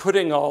for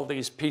putting all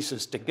these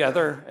pieces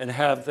together and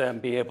have them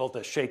be able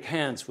to shake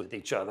hands with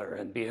each other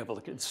and be able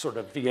to get sort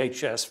of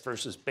VHS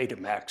versus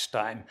Betamax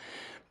time,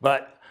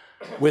 but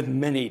with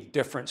many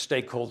different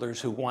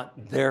stakeholders who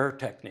want their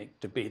technique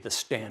to be the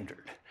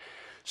standard.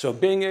 So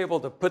being able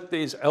to put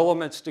these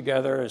elements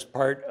together as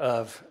part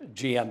of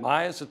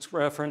GMI, as it's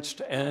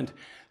referenced, and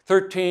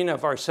 13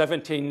 of our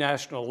 17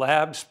 national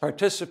labs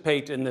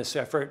participate in this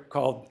effort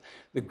called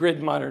the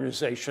Grid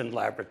Modernization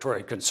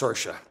Laboratory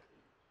Consortia.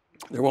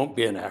 There won't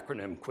be an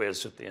acronym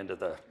quiz at the end of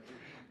the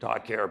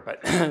talk here, but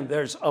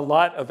there's a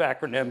lot of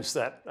acronyms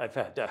that I've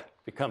had to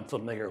become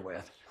familiar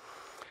with.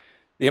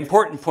 The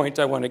important point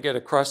I want to get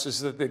across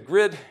is that the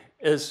grid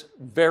is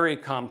very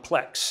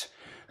complex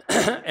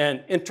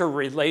and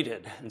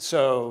interrelated. And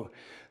so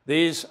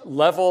these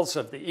levels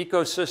of the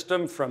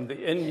ecosystem, from the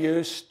end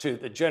use to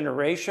the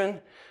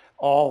generation,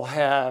 all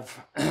have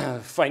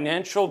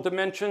financial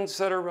dimensions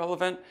that are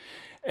relevant,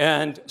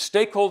 and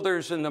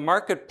stakeholders in the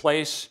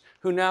marketplace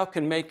who now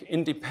can make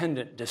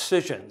independent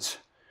decisions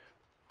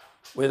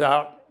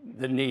without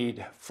the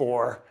need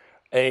for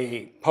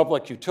a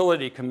public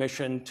utility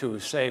commission to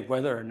say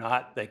whether or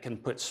not they can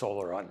put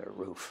solar on their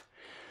roof.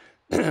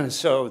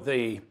 So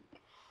the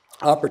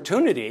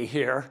opportunity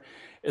here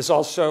is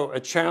also a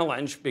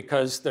challenge,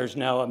 because there's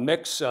now a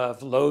mix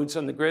of loads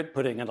on the grid.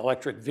 Putting an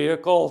electric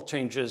vehicle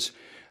changes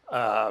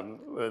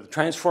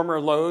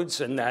transformer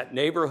loads in that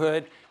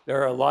neighborhood.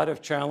 There are a lot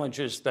of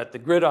challenges that the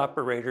grid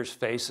operators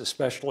face,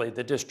 especially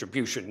the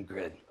distribution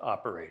grid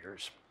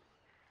operators.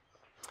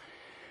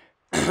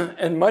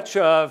 And much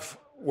of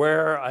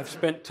where I've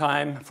spent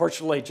time,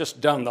 fortunately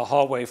just down the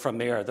hallway from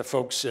me are the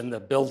folks in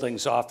the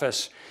buildings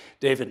office,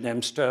 David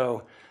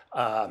Nemstow,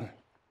 and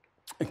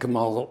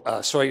Kamal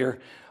Sawyer,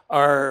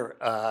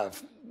 are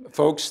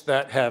folks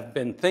that have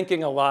been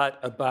thinking a lot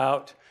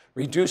about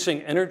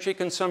reducing energy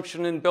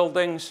consumption in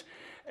buildings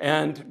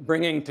and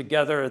bringing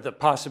together the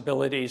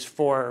possibilities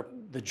for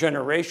the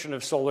generation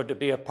of solar to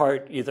be a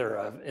part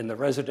either in the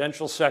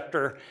residential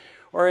sector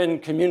or in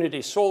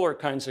community solar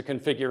kinds of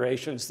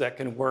configurations that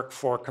can work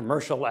for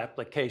commercial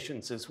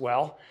applications as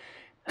well.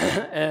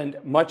 And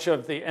much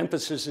of the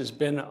emphasis has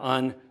been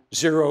on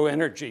zero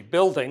energy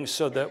buildings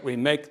so that we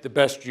make the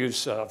best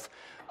use of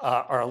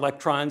our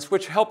electrons,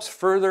 which helps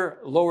further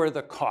lower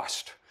the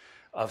cost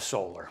of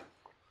solar.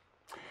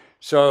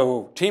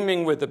 So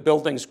teaming with the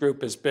buildings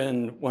group has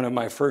been one of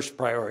my first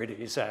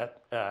priorities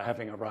at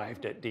having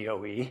arrived at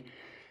DOE.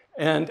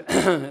 And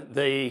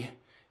the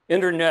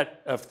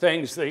Internet of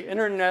Things, the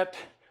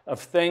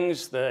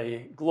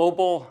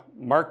global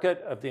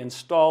market of the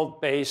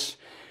installed base,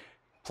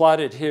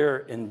 plotted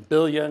here in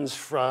billions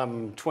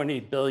from 20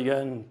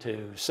 billion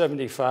to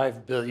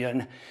 75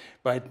 billion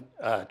by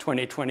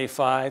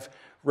 2025,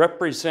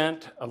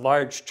 represent a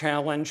large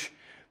challenge,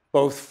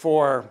 both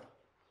for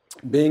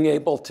being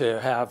able to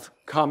have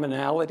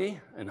commonality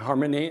and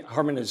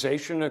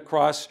harmonization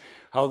across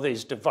how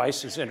these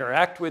devices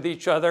interact with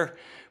each other,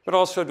 but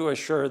also to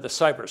assure the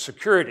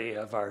cybersecurity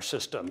of our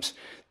systems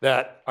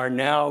that are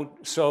now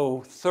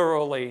so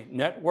thoroughly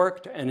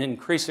networked and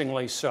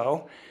increasingly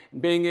so.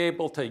 Being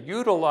able to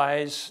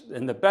utilize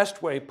in the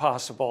best way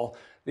possible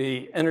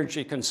the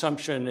energy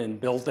consumption in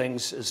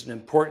buildings is an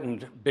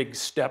important big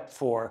step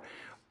for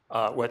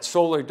what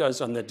solar does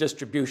on the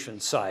distribution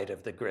side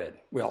of the grid.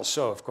 We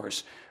also, of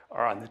course,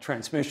 are on the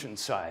transmission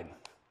side.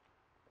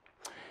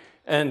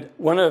 And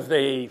one of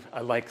the,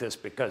 I like this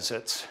because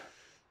it's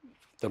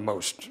the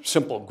most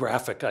simple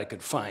graphic I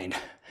could find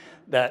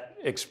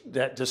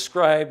that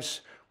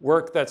describes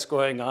work that's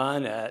going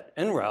on at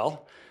NREL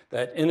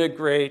that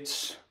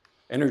integrates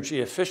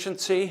energy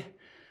efficiency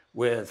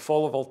with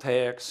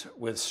photovoltaics,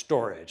 with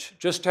storage.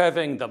 Just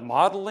having the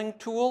modeling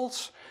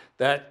tools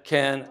that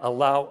can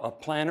allow a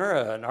planner,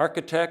 an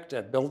architect,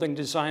 a building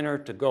designer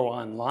to go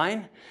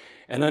online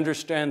and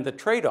understand the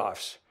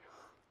trade-offs.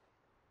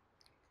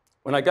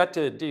 When I got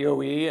to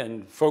DOE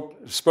and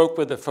spoke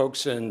with the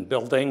folks in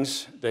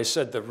buildings, they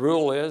said the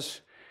rule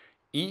is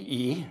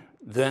EE,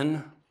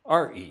 then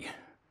RE.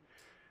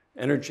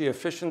 Energy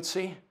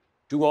efficiency,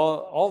 do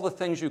all the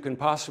things you can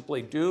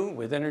possibly do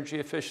with energy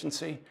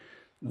efficiency,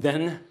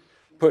 then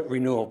put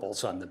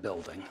renewables on the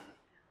building.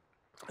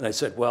 And I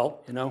said,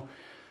 well, you know,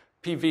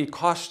 PV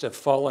costs have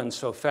fallen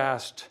so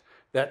fast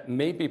that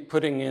maybe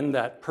putting in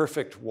that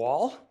perfect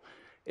wall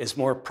is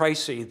more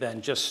pricey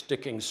than just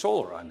sticking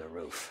solar on the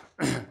roof.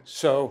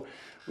 So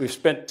we've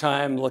spent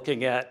time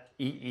looking at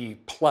EE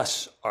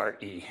plus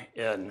RE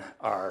in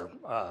our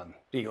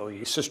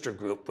DOE sister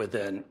group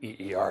within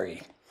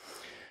EERE.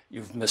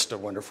 You've missed a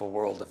wonderful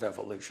world of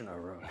evolution,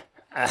 Arun.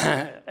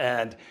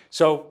 And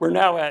so we're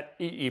now at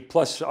EE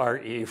plus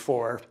RE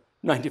for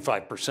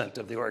 95%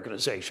 of the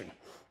organization.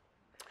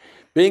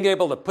 Being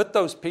able to put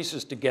those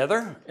pieces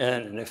together in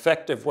an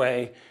effective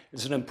way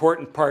is an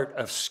important part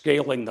of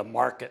scaling the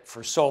market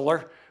for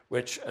solar,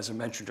 which, as I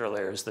mentioned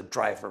earlier, is the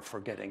driver for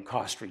getting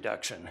cost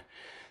reduction.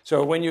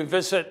 So when you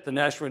visit the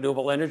National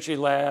Renewable Energy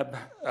Lab,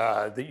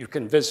 you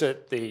can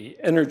visit the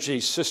Energy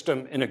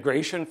System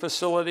Integration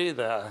Facility,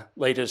 the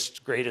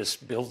latest,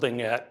 greatest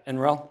building at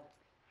NREL.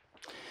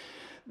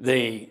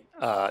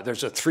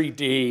 There's a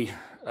 3D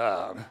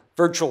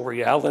virtual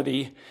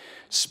reality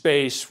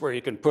space where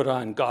you can put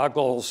on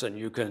goggles and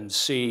you can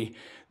see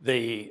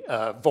the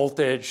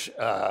voltage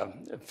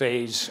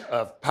phase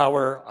of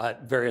power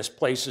at various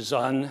places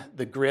on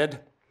the grid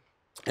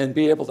and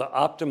be able to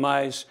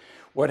optimize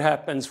what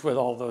happens with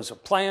all those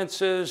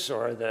appliances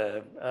or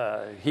the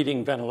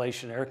heating,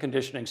 ventilation, air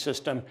conditioning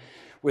system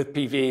with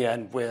PV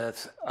and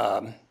with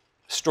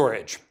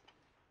storage.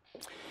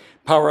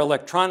 Power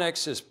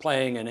electronics is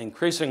playing an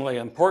increasingly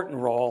important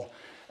role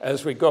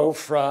as we go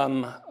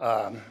from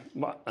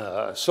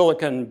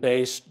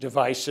silicon-based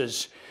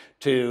devices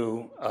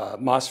to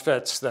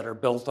MOSFETs that are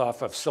built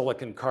off of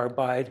silicon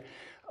carbide,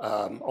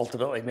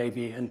 ultimately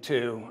maybe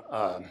into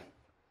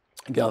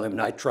gallium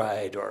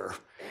nitride or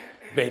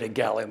beta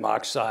gallium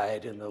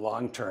oxide in the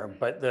long term.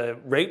 But the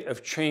rate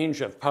of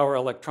change of power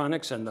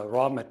electronics and the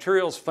raw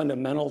materials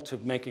fundamental to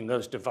making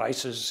those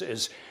devices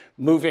is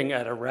moving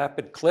at a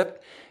rapid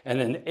clip and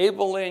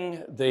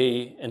enabling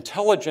the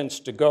intelligence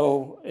to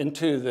go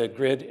into the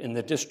grid in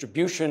the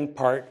distribution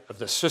part of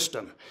the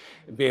system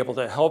and be able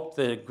to help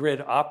the grid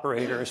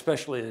operator,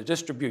 especially the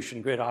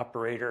distribution grid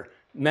operator,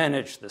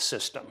 manage the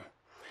system.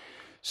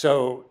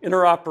 So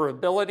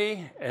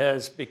interoperability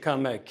has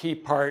become a key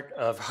part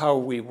of how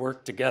we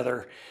work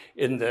together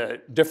in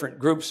the different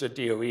groups at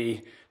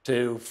DOE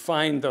to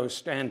find those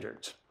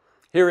standards.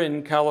 Here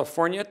in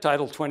California,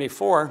 Title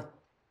 24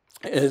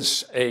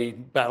 is a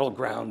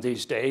battleground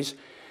these days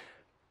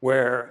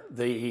where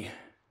the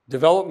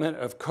development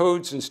of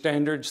codes and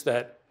standards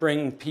that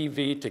bring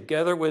PV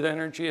together with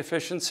energy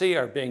efficiency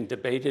are being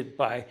debated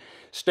by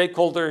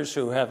stakeholders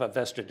who have a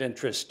vested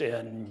interest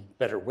in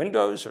better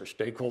windows or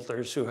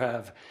stakeholders who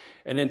have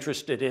an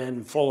interest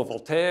in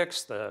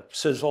photovoltaics, the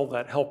sizzle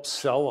that helps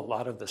sell a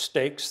lot of the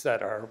stakes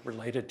that are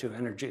related to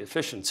energy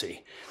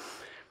efficiency.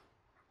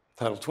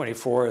 Title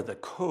 24, the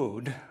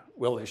code,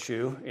 will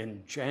issue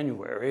in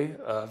January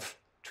of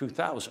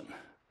 2000.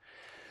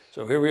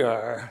 So here we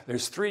are.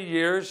 There's 3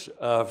 years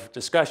of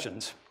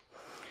discussions,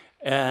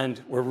 and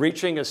we're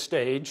reaching a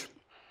stage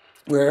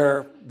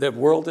where the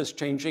world is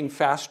changing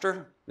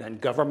faster than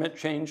government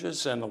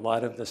changes, and a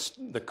lot of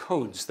the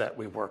codes that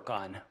we work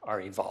on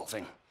are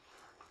evolving.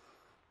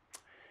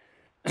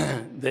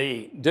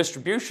 The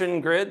distribution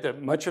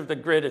grid, much of the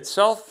grid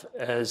itself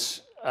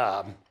has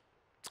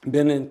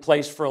been in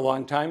place for a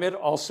long time. It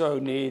also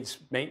needs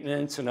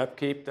maintenance and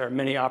upkeep. There are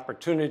many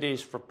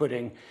opportunities for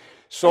putting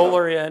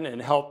solar in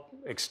and help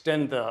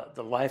extend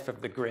the life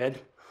of the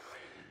grid.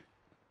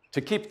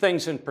 To keep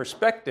things in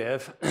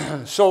perspective,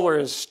 solar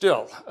is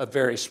still a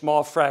very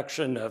small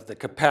fraction of the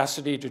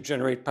capacity to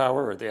generate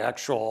power or the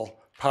actual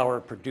power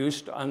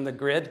produced on the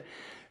grid.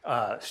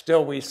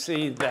 Still, we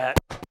see that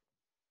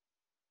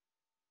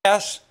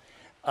gas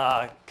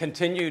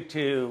continue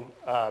to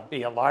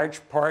be a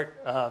large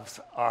part of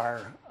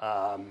our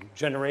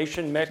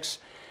generation mix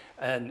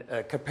and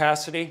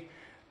capacity.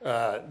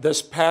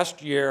 This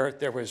past year,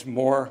 there was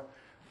more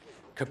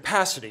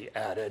capacity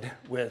added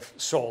with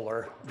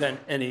solar than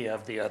any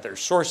of the other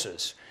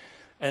sources.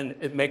 And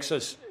it makes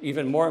us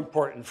even more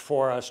important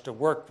for us to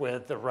work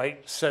with the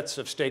right sets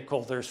of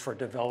stakeholders for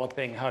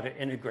developing how to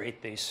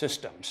integrate these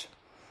systems.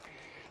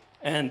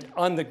 And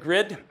on the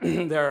grid,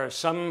 there are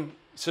some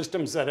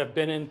systems that have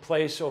been in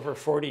place over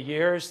 40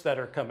 years that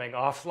are coming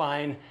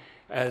offline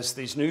as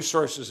these new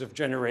sources of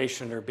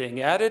generation are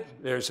being added.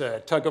 There's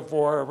a tug of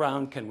war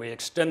around, can we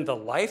extend the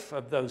life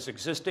of those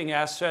existing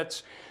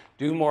assets,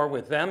 do more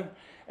with them,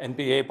 and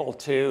be able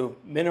to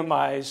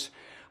minimize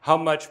how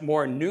much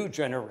more new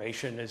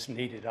generation is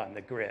needed on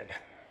the grid.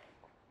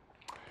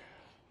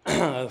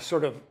 I'll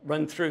sort of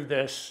run through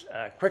this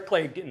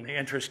quickly in the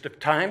interest of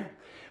time,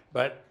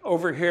 but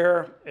over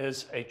here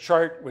is a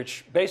chart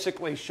which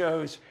basically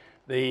shows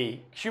the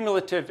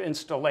cumulative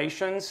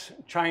installations.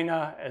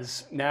 China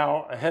is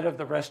now ahead of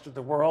the rest of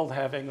the world,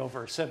 having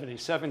over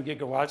 77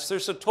 gigawatts.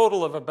 There's a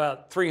total of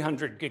about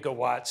 300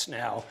 gigawatts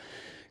now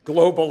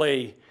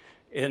globally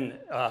in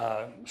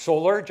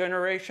solar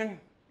generation.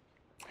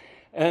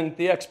 And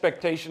the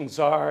expectations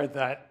are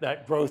that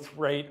that growth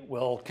rate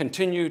will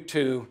continue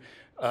to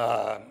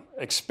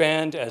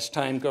expand as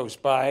time goes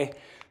by,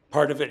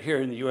 part of it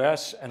here in the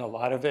US and a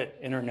lot of it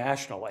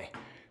internationally.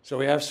 So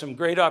we have some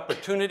great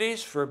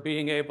opportunities for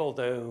being able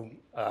to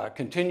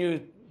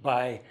continue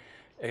by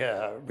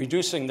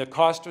reducing the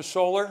cost of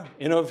solar,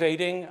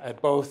 innovating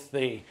at both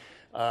the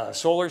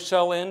solar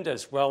cell end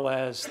as well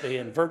as the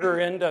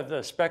inverter end of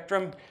the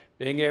spectrum,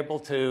 being able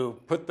to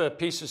put the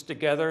pieces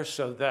together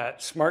so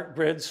that smart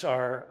grids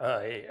are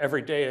an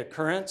everyday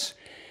occurrence.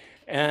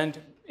 And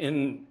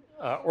in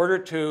order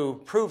to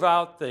prove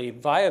out the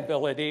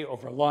viability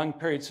over long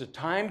periods of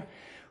time,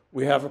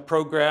 we have a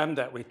program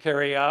that we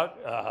carry out.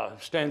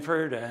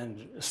 Stanford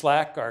and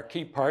SLAC are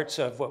key parts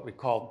of what we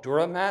call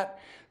DuraMat,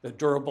 the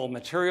durable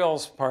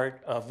materials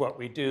part of what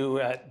we do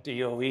at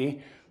DOE,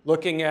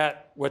 looking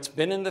at what's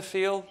been in the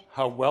field,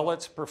 how well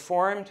it's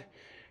performed.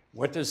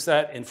 What does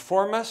that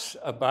inform us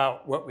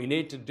about what we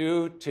need to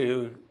do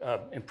to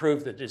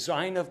improve the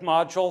design of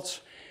modules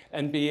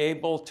and be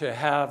able to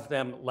have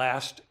them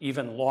last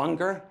even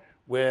longer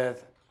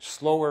with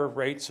slower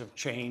rates of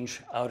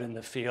change out in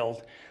the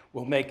field?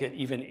 Will make it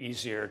even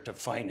easier to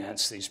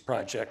finance these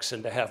projects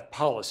and to have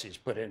policies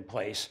put in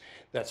place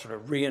that sort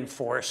of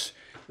reinforce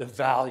the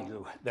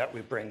value that we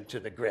bring to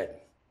the grid.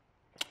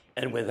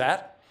 And with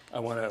that,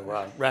 I want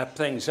to wrap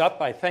things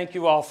up. I thank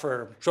you all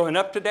for showing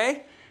up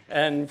today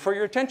and for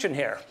your attention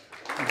here.